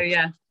impromptu episode 2,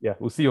 yeah. Yeah,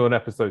 we'll see you on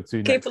episode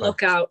 2. Keep a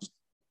lookout.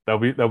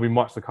 There'll be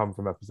much to come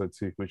from episode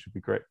 2, which would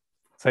be great.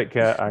 Take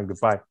care and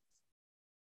goodbye.